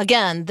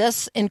 Again,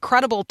 this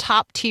incredible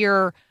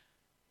top-tier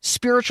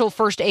spiritual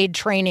first aid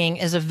training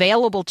is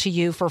available to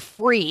you for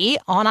free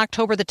on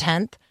October the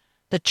 10th,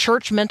 the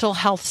Church Mental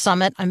Health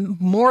Summit. I'm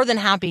more than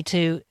happy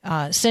to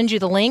send you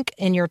the link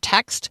in your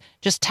text.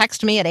 Just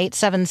text me at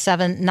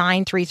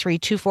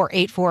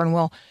 877-933-2484, and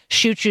we'll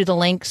shoot you the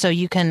link so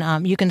you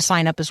can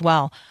sign up as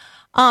well.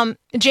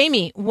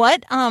 Jamie,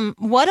 what am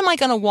I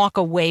going to walk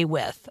away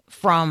with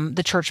from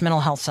the Church Mental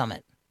Health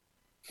Summit?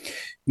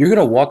 You're going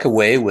to walk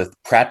away with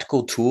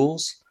practical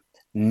tools,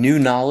 new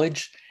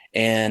knowledge,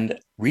 and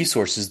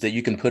resources that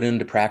you can put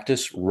into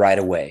practice right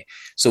away.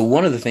 So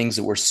one of the things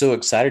that we're so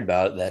excited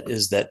about that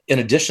is that in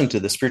addition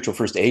to the spiritual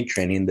first aid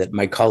training that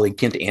my colleague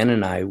Kent Ann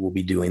and I will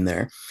be doing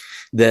there,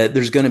 that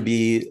there's going to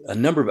be a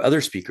number of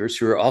other speakers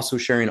who are also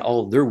sharing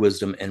all of their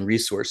wisdom and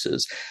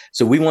resources.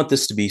 So we want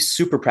this to be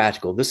super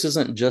practical. This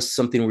isn't just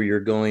something where you're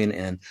going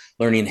and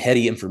learning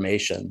heady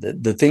information.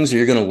 The things that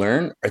you're going to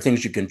learn are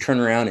things you can turn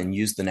around and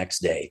use the next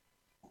day.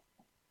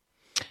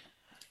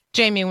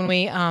 Jamie, when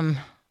we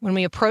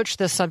approach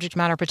this subject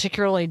matter,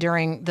 particularly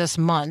during this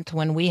month,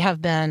 when we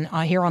have been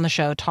here on the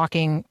show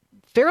talking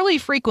fairly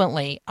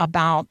frequently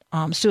about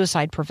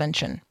suicide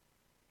prevention,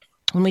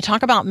 when we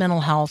talk about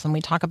mental health and we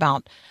talk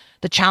about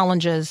the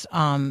challenges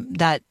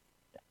that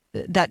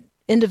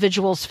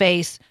individuals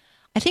face,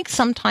 I think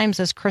sometimes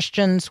as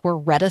Christians we're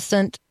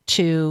reticent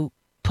to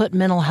put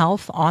mental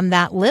health on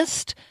that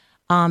list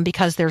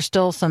because there's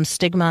still some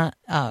stigma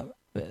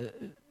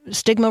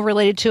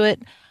related to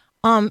it.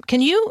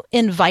 Can you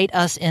invite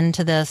us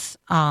into this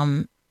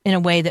in a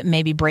way that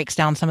maybe breaks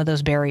down some of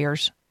those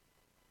barriers?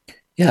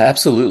 Yeah,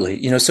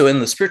 absolutely. So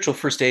in the spiritual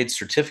first aid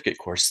certificate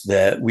course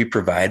that we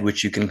provide,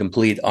 which you can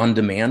complete on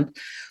demand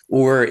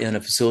or in a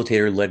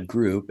facilitator-led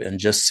group in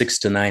just 6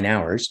 to 9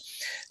 hours,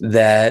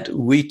 that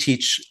we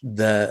teach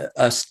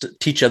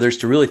others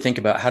to really think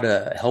about how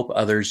to help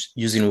others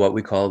using what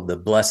we call the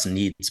blessed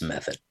needs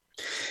method.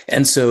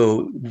 And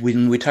so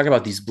when we talk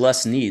about these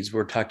blessed needs,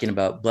 we're talking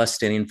about blessed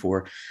standing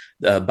for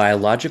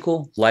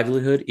biological,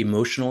 livelihood,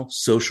 emotional,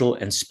 social,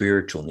 and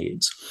spiritual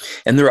needs.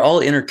 And they're all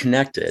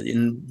interconnected.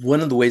 And one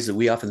of the ways that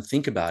we often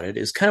think about it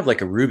is kind of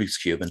like a Rubik's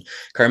Cube. And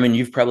Carmen,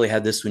 you've probably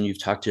had this when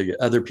you've talked to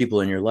other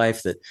people in your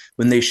life, that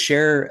when they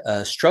share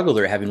a struggle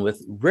they're having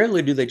with,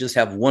 rarely do they just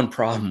have one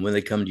problem when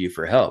they come to you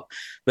for help.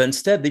 But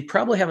instead, they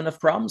probably have enough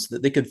problems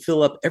that they could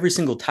fill up every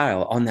single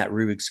tile on that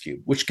Rubik's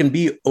Cube, which can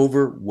be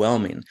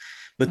overwhelming.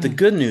 But the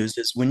good news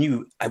is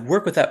I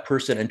work with that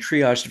person and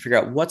triage to figure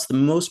out what's the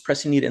most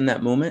pressing need in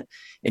that moment,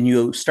 and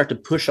you start to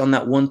push on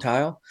that one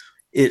tile,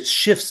 it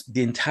shifts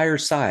the entire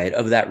side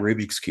of that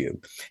Rubik's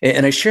Cube.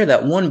 And I share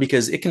that one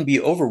because it can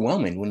be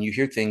overwhelming when you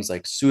hear things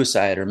like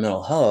suicide or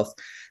mental health.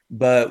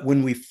 But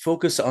when we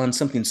focus on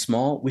something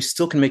small, we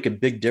still can make a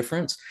big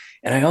difference.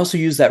 And I also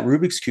use that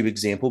Rubik's Cube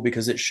example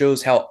because it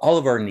shows how all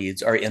of our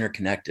needs are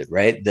interconnected,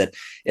 right? That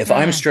if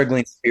I'm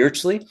struggling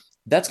spiritually,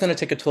 that's going to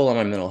take a toll on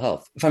my mental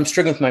health. If I'm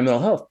struggling with my mental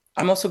health,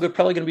 I'm also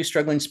probably going to be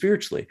struggling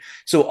spiritually.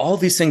 So all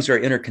these things are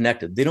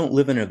interconnected. They don't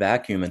live in a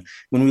vacuum. And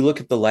when we look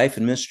at the life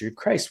and ministry of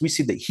Christ, we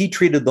see that he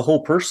treated the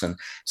whole person.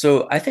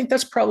 So I think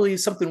that's probably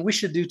something we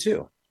should do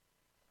too.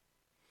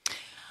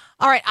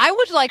 All right. I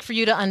would like for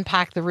you to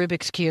unpack the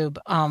Rubik's Cube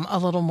a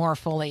little more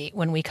fully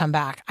when we come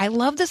back. I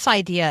love this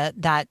idea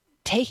that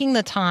taking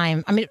the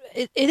time, I mean,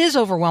 it is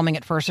overwhelming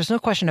at first. There's no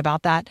question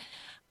about that.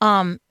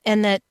 And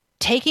that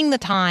taking the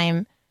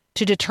time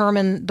to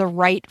determine the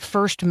right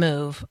first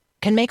move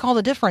can make all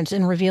the difference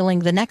in revealing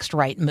the next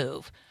right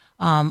move,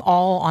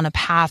 all on a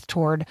path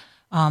toward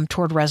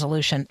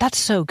resolution. That's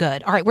so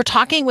good. All right, we're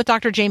talking with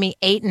Dr. Jamie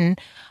Aten.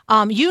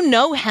 You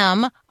know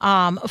him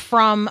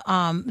from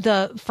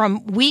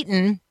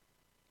Wheaton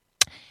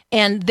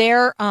and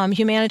their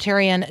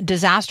Humanitarian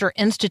Disaster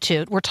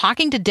Institute. We're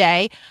talking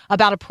today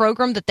about a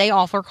program that they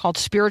offer called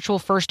Spiritual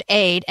First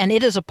Aid, and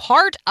it is a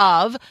part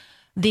of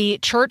the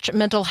Church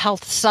Mental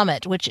Health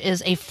Summit, which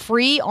is a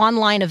free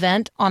online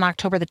event on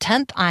October the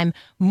 10th. I'm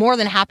more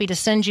than happy to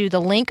send you the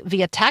link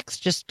via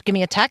text. Just give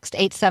me a text,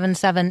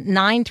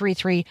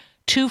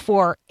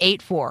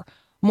 877-933-2484.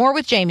 More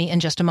with Jamie in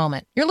just a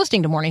moment. You're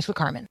listening to Mornings with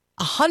Carmen.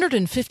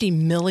 150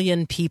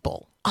 million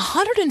people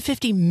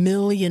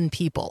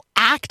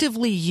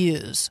actively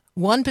use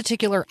one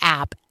particular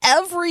app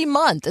every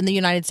month in the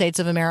United States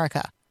of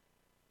America.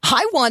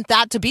 I want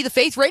that to be the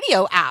Faith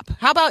Radio app.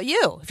 How about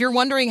you? If you're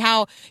wondering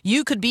how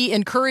you could be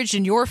encouraged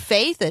in your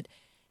faith at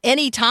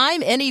any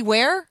time,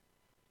 anywhere,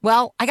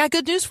 well, I got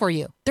good news for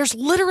you. There's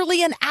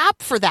literally an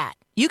app for that.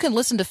 You can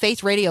listen to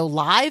Faith Radio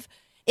live,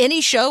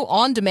 any show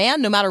on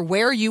demand, no matter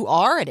where you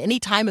are at any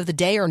time of the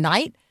day or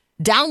night.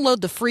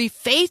 Download the free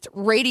Faith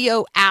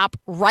Radio app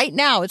right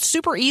now. It's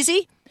super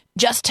easy.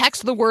 Just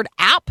text the word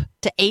app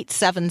to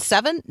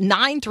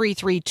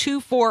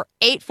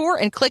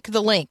 877-933-2484 and click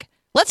the link.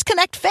 Let's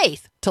connect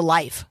faith to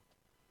life.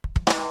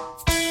 All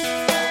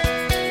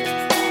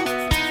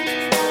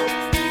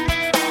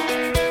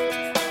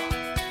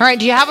right,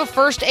 do you have a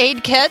first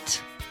aid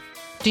kit?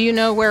 Do you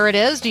know where it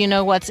is? Do you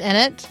know what's in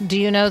it? Do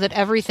you know that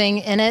everything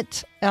in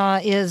it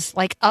is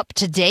like up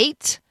to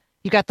date?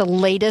 You got the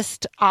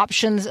latest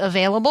options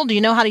available. Do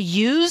you know how to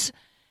use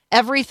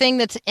everything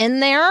that's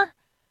in there?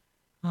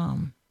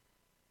 Now,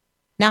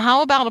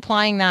 how about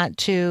applying that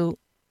to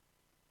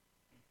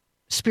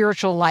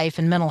spiritual life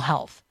and mental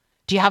health?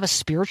 Do you have a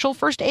spiritual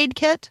first aid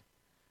kit?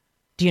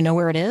 Do you know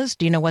where it is?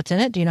 Do you know what's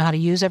in it? Do you know how to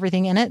use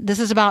everything in it? This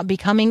is about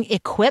becoming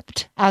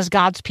equipped as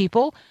God's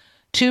people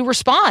to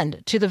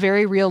respond to the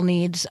very real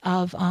needs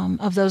of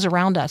those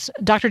around us.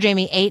 Dr.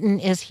 Jamie Aten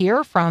is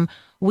here from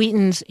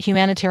Wheaton's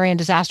Humanitarian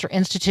Disaster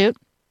Institute,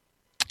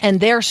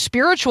 and their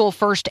spiritual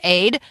first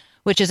aid,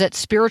 which is at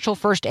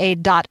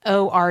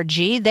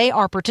spiritualfirstaid.org, they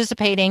are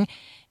participating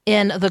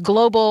in the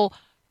global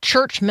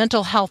Church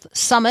Mental Health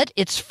Summit.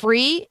 It's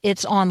free.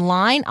 It's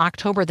online,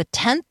 October the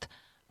 10th.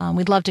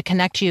 We'd love to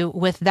connect you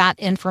with that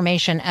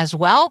information as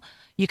well.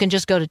 You can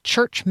just go to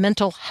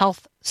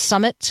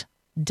churchmentalhealthsummit.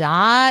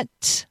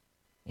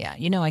 Yeah,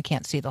 you know I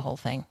can't see the whole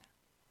thing.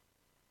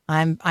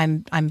 I'm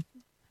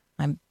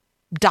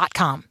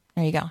 .com.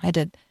 There you go.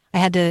 I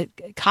had to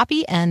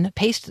copy and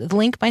paste the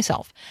link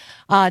myself.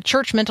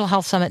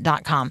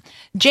 Churchmentalhealthsummit.com.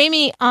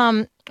 Jamie,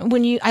 I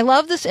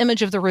love this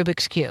image of the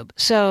Rubik's Cube.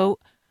 So,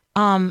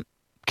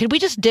 could we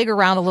just dig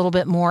around a little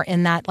bit more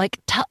in that? Like,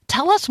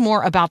 tell us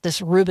more about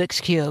this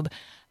Rubik's Cube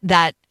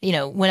that,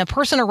 when a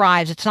person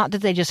arrives, it's not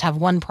that they just have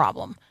one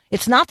problem.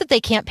 It's not that they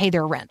can't pay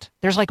their rent.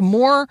 There's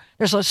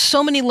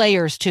so many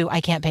layers to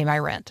I can't pay my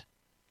rent.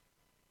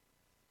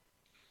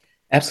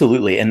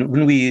 Absolutely. And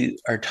when we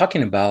are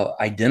talking about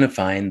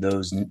identifying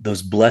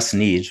those blessed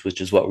needs, which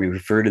is what we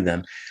refer to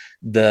them,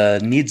 the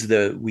needs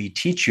that we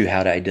teach you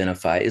how to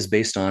identify is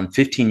based on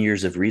 15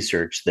 years of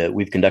research that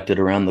we've conducted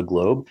around the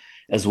globe.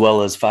 as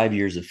well as 5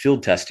 years of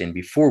field testing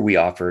before we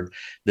offered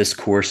this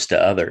course to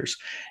others.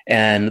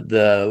 And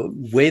the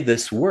way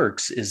this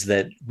works is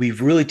that we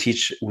really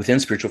teach within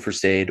spiritual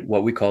first aid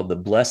what we call the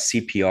Blessed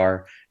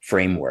CPR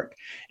framework.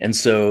 And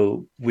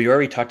so we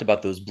already talked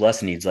about those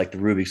blessed needs like the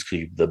Rubik's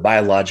Cube, the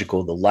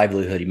biological, the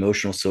livelihood,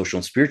 emotional, social,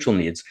 and spiritual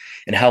needs,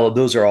 and how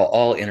those are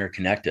all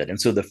interconnected. And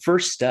so the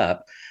first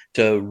step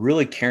to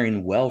really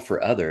caring well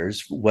for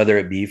others, whether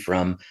it be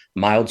from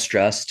mild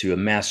stress to a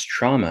mass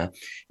trauma,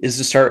 is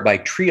to start by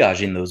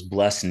triaging those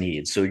blessed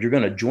needs. So you're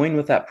going to join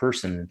with that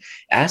person and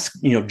ask,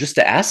 just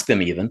to ask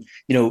them even,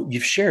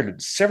 you've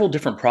shared several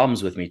different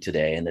problems with me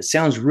today, and it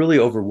sounds really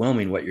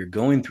overwhelming what you're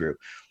going through.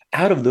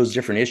 Out of those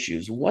different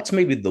issues, what's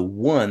maybe the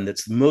one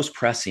that's most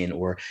pressing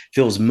or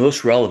feels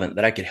most relevant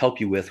that I could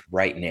help you with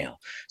right now?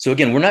 So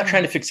again, we're not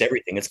trying to fix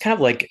everything. It's kind of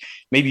like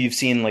maybe you've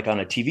seen like on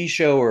a TV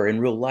show or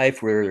in real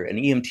life where an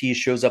EMT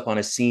shows up on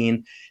a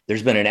scene,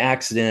 there's been an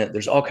accident,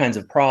 there's all kinds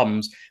of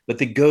problems, but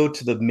they go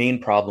to the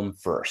main problem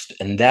first.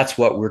 And that's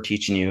what we're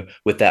teaching you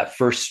with that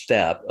first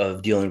step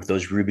of dealing with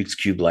those Rubik's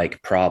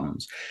Cube-like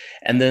problems.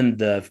 And then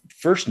the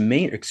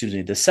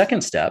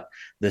second step,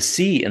 the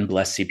C in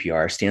Blessed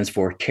CPR, stands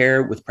for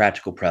care with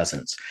practical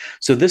presence.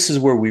 So this is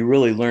where we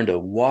really learn to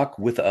walk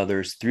with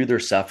others through their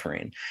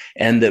suffering,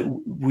 and that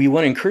we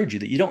want to encourage you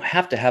that you don't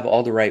have to have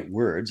all the right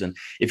words. And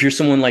if you're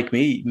someone like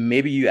me,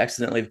 maybe you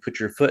accidentally put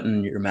your foot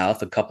in your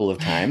mouth a couple of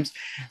times.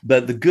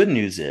 But the good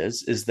news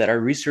is that our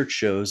research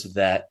shows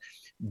that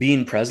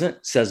being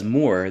present says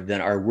more than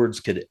our words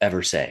could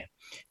ever say.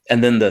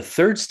 And then the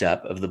third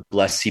step of the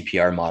Blessed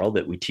CPR model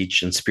that we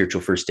teach in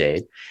spiritual first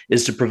aid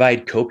is to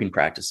provide coping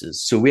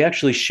practices. So we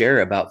actually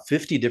share about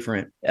 50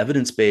 different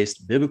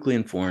evidence-based, biblically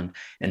informed,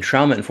 and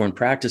trauma-informed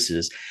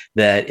practices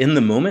that in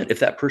the moment, if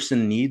that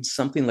person needs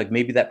something, like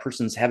maybe that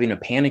person's having a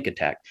panic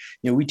attack,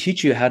 we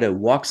teach you how to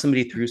walk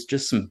somebody through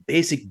just some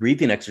basic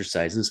breathing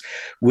exercises,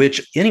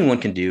 which anyone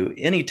can do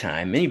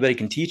anytime. Anybody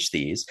can teach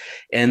these,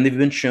 and they've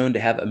been shown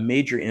to have a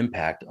major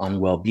impact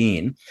on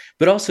well-being.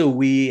 But also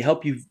we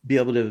help you be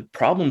able to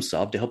problem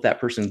solve to help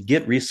that person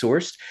get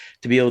resourced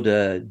to be able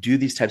to do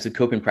these types of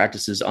coping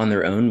practices on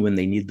their own when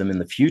they need them in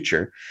the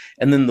future.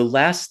 And then the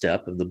last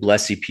step of the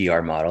Blessed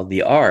CPR model,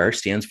 the R,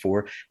 stands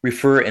for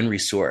refer and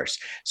resource.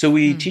 So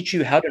we teach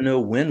you how to know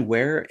when,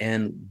 where,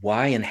 and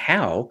why, and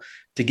how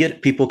to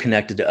get people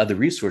connected to other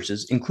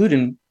resources,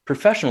 including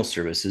professional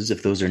services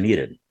if those are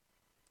needed.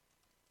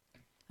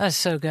 That's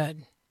so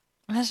good.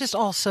 That's just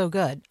all so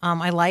good.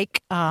 I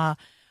like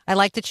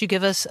that you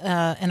give us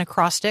an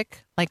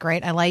acrostic.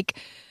 I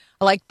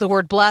like the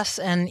word bless,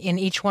 and in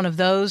each one of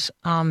those,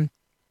 and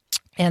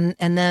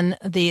then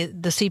the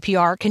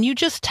CPR. Can you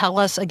just tell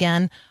us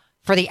again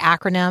for the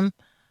acronym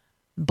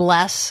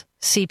bless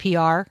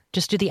CPR?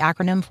 Just do the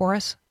acronym for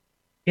us.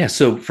 Yeah.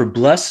 So for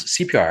bless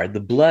CPR, the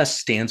bless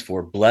stands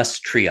for bless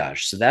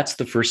triage. So that's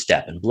the first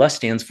step, and bless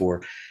stands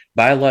for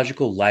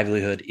biological,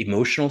 livelihood,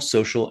 emotional,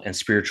 social, and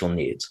spiritual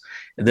needs.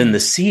 And then the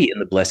C in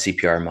the Blessed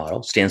CPR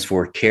model stands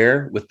for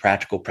care with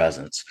practical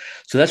presence.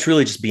 So that's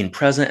really just being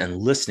present and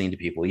listening to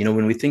people.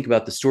 When we think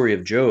about the story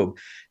of Job,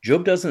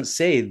 Job doesn't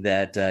say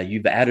that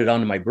you've added on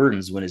to my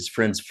burdens when his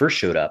friends first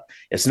showed up.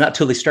 It's not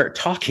till they start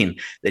talking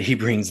that he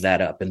brings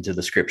that up into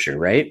the scripture,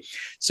 right?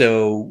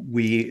 So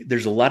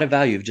there's a lot of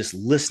value of just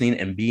listening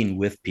and being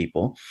with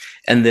people.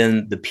 And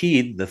then the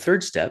P, the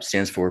third step,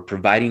 stands for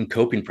providing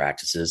coping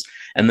practices.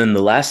 And then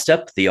the last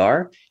step, the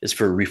R, is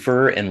for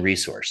refer and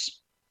resource.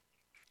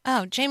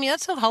 Oh, Jamie,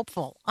 that's so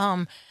helpful.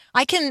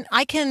 I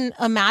can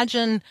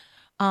imagine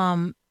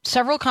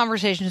several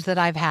conversations that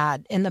I've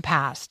had in the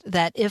past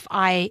that if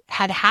I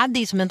had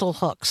these mental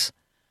hooks,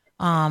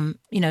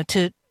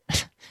 to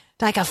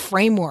like a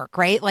framework,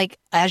 right? Like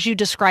as you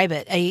describe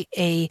it,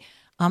 a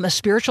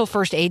spiritual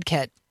first aid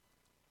kit.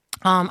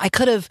 I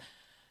could have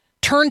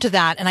turned to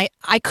that, and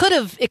I could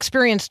have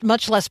experienced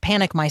much less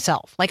panic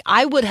myself. Like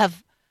I would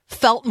have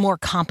felt more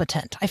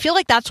competent. I feel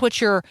like that's what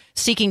you're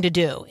seeking to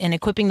do in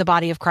equipping the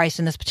body of Christ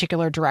in this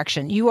particular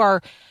direction. You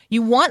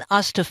want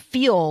us to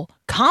feel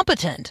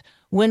competent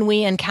when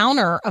we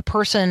encounter a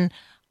person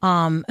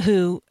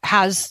who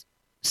has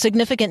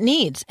significant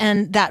needs,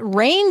 and that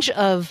range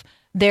of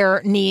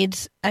their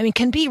needs,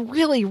 can be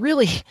really,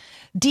 really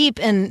deep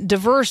and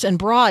diverse and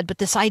broad. But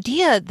this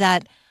idea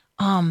that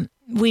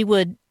we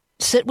would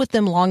sit with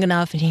them long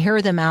enough and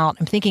hear them out.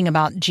 I'm thinking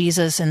about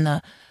Jesus and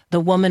the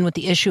woman with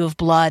the issue of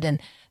blood,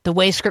 and the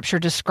way Scripture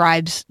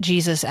describes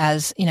Jesus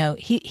as,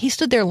 he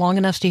stood there long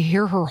enough to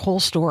hear her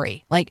whole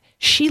story. Like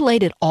she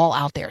laid it all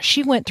out there.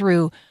 She went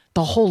through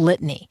the whole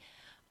litany.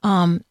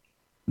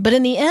 But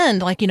in the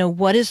end,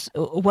 what is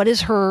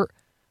her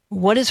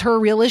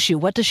real issue?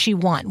 What does she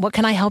want? What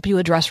can I help you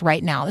address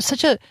right now? It's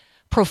such a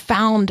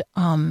profound,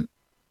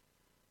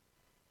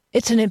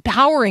 it's an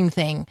empowering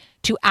thing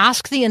to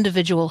ask the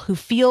individual who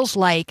feels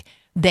like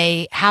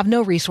they have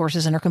no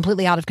resources and are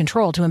completely out of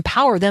control, to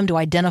empower them to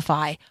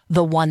identify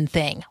the one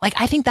thing.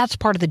 I think that's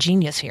part of the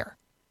genius here.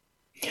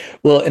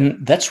 Well,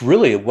 and that's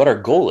really what our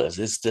goal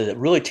is to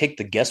really take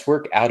the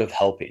guesswork out of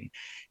helping.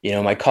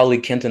 My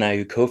colleague Kent and I,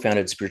 who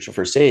co-founded Spiritual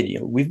First Aid,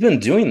 we've been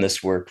doing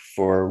this work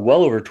for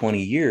well over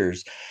 20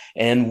 years.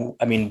 And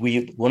I mean,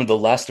 one of the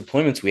last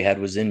deployments we had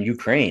was in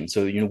Ukraine.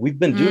 So, we've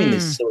been doing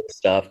this sort of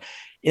stuff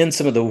in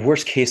some of the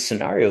worst case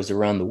scenarios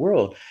around the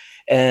world.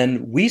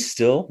 And we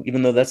still,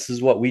 even though this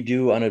is what we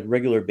do on a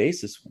regular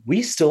basis,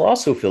 we still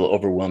also feel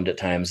overwhelmed at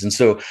times. And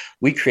so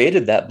we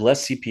created that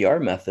Blessed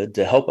CPR method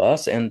to help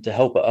us and to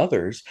help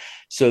others,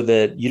 so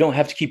that you don't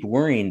have to keep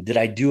worrying, did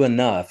I do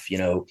enough?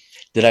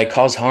 Did I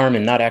cause harm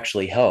and not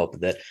actually help?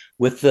 That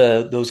with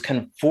those kind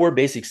of 4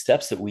 basic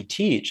steps that we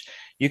teach,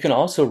 you can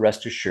also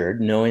rest assured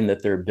knowing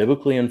that they're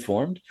biblically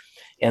informed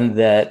and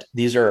that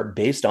these are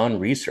based on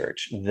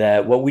research.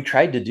 That what we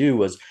tried to do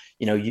was,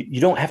 you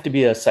don't have to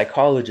be a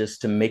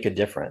psychologist to make a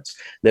difference,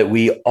 that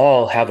we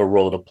all have a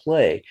role to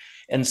play.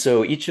 And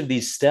so each of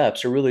these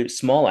steps are really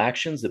small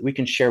actions that we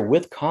can share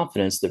with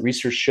confidence that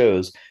research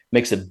shows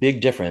makes a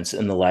big difference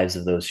in the lives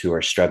of those who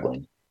are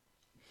struggling.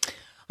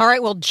 All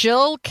right. Well,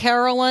 Jill,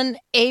 Carolyn,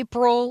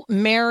 April,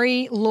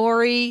 Mary,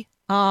 Lori,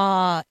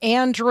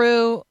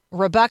 Andrew,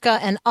 Rebecca,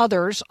 and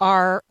others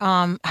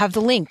have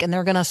the link, and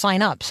they're going to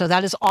sign up. So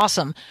that is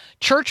awesome.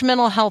 Church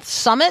Mental Health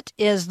Summit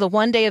is the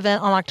one-day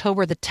event on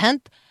October the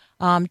 10th.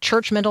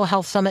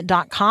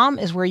 churchmentalhealthsummit.com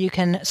is where you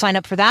can sign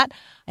up for that.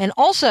 And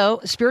also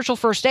Spiritual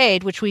First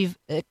Aid, which we've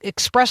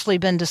expressly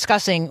been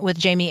discussing with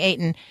Jamie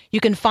Aten. You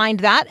can find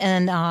that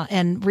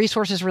and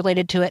resources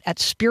related to it at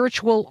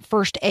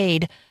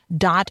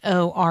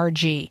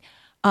spiritualfirstaid.org.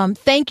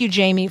 Thank you,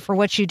 Jamie, for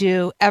what you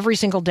do every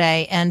single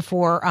day and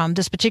for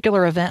this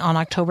particular event on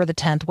October the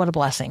 10th. What a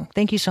blessing.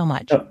 Thank you so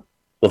much. Oh,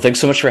 well, thanks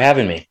so much for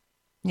having me.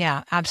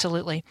 Yeah,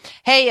 absolutely.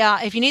 Hey,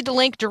 if you need the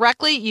link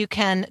directly, you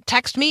can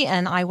text me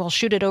and I will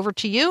shoot it over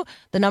to you.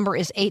 The number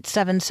is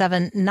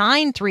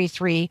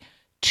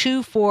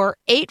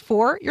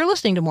 877-933-2484. You're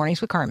listening to Mornings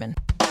with Carmen.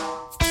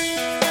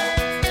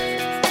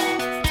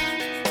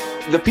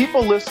 The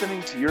people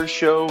listening to your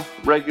show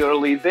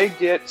regularly, they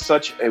get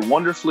such a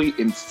wonderfully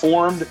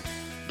informed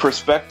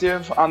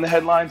perspective on the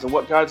headlines and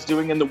what God's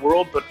doing in the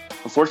world. But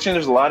unfortunately,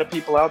 there's a lot of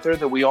people out there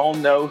that we all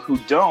know who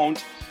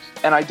don't.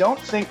 And I don't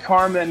think,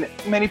 Carmen,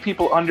 many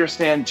people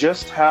understand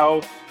just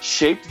how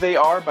shaped they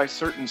are by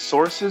certain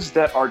sources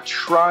that are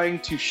trying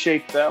to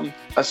shape them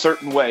a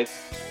certain way.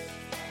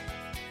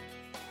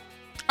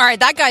 All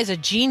right, that guy's a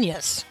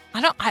genius.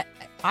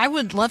 I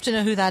would love to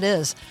know who that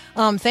is.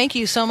 Thank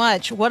you so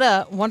much. What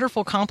a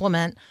wonderful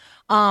compliment.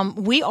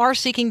 We are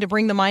seeking to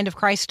bring the mind of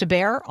Christ to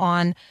bear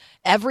on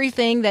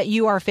everything that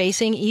you are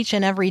facing each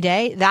and every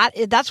day.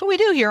 That's what we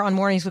do here on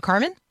Mornings with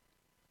Carmen.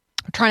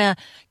 We're trying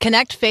to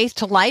connect faith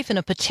to life in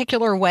a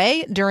particular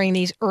way during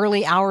these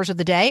early hours of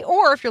the day,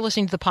 or if you're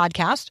listening to the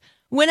podcast,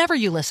 whenever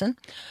you listen.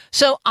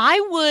 So I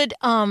would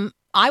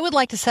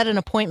like to set an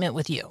appointment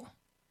with you,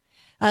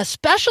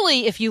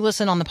 especially if you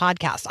listen on the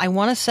podcast. I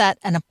want to set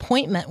an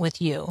appointment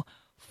with you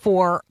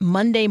for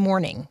Monday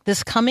morning,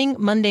 this coming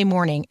Monday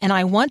morning, and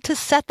I want to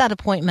set that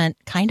appointment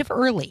kind of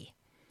early,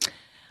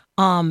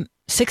 6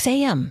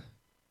 a.m.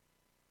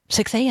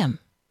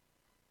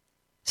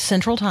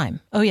 Central Time.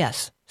 Oh,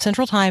 yes.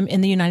 Central Time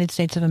in the United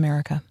States of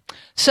America.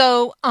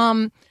 So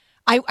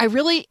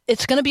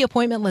it's going to be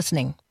appointment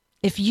listening.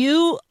 If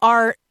you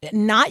are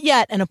not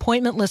yet an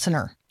appointment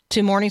listener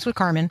to Mornings with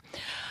Carmen,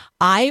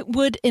 I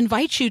would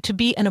invite you to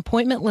be an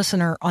appointment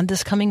listener on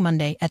this coming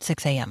Monday at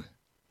 6 a.m.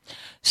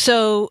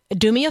 So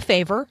do me a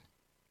favor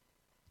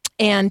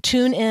and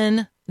tune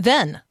in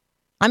then.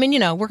 I mean,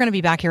 we're going to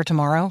be back here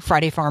tomorrow,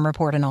 Friday Farm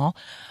Report and all.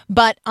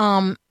 But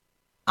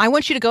I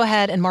want you to go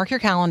ahead and mark your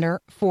calendar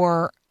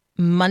for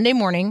Monday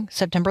morning,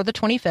 September the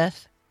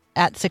 25th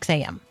at 6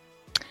 a.m.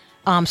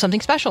 Something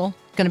special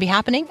going to be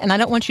happening, and I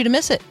don't want you to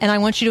miss it, and I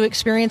want you to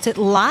experience it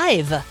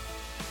live.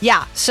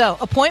 Yeah, so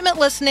appointment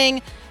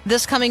listening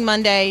this coming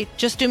Monday.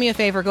 Just do me a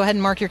favor. Go ahead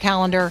and mark your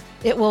calendar.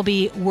 It will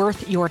be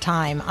worth your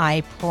time.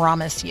 I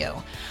promise you.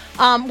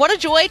 What a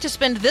joy to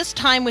spend this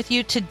time with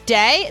you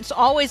today. It's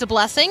always a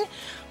blessing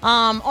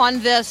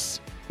on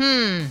this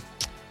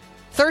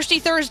Thirsty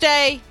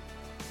Thursday.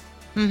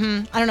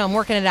 I don't know. I'm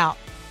working it out.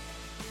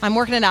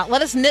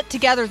 Let us knit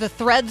together the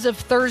threads of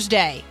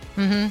Thursday.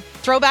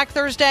 Throwback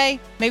Thursday.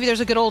 Maybe there's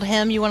a good old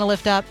hymn you want to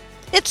lift up.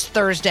 It's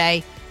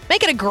Thursday.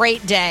 Make it a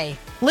great day.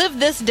 Live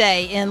this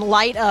day in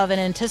light of and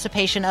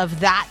anticipation of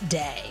that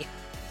day.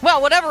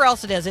 Well, whatever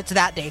else it is, it's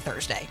that day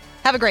Thursday.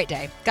 Have a great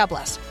day. God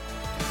bless.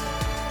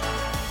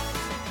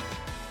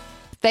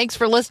 Thanks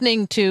for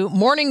listening to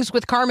Mornings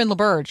with Carmen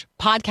LaBerge.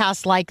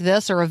 Podcasts like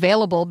this are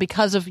available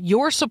because of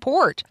your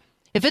support.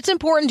 If it's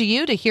important to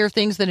you to hear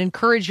things that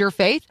encourage your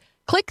faith,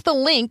 click the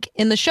link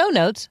in the show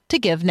notes to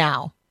give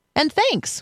now. And thanks.